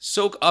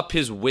 soak up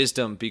his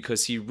wisdom,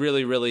 because he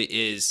really, really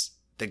is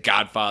the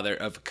godfather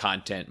of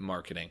content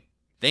marketing.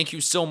 Thank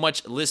you so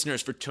much,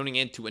 listeners, for tuning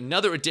in to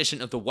another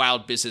edition of the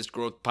Wild Business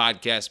Growth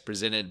Podcast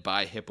presented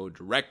by Hippo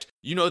Direct.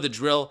 You know the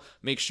drill.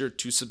 Make sure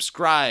to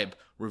subscribe,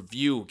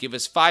 review, give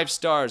us 5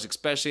 stars,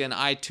 especially on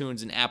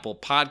iTunes and Apple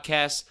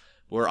Podcasts.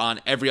 We're on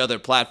every other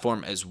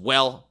platform as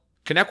well.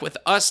 Connect with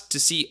us to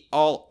see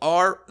all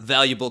our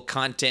valuable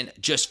content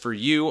just for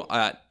you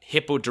at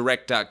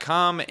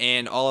hippodirect.com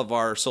and all of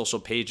our social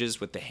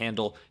pages with the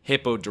handle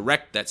Hippo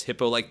Direct. That's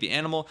hippo like the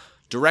animal,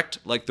 direct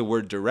like the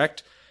word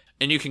direct.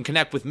 And you can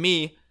connect with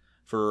me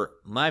for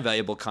my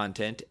valuable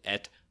content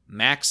at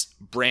Max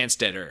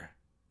Brandstetter,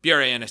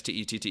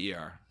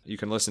 Brandstetter. You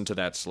can listen to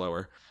that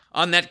slower.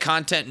 On that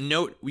content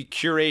note, we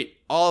curate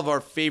all of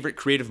our favorite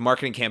creative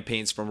marketing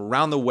campaigns from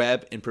around the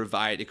web and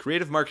provide a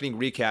creative marketing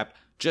recap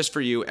just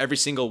for you every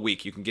single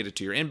week. You can get it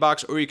to your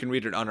inbox, or you can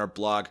read it on our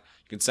blog.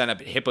 You can sign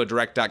up at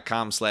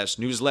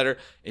hippodirect.com/newsletter.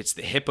 It's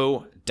the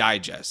Hippo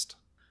Digest.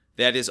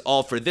 That is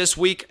all for this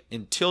week.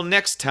 Until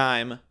next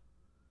time,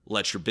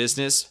 let your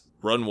business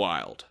run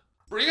wild.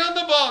 Bring on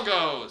the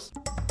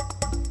bongos!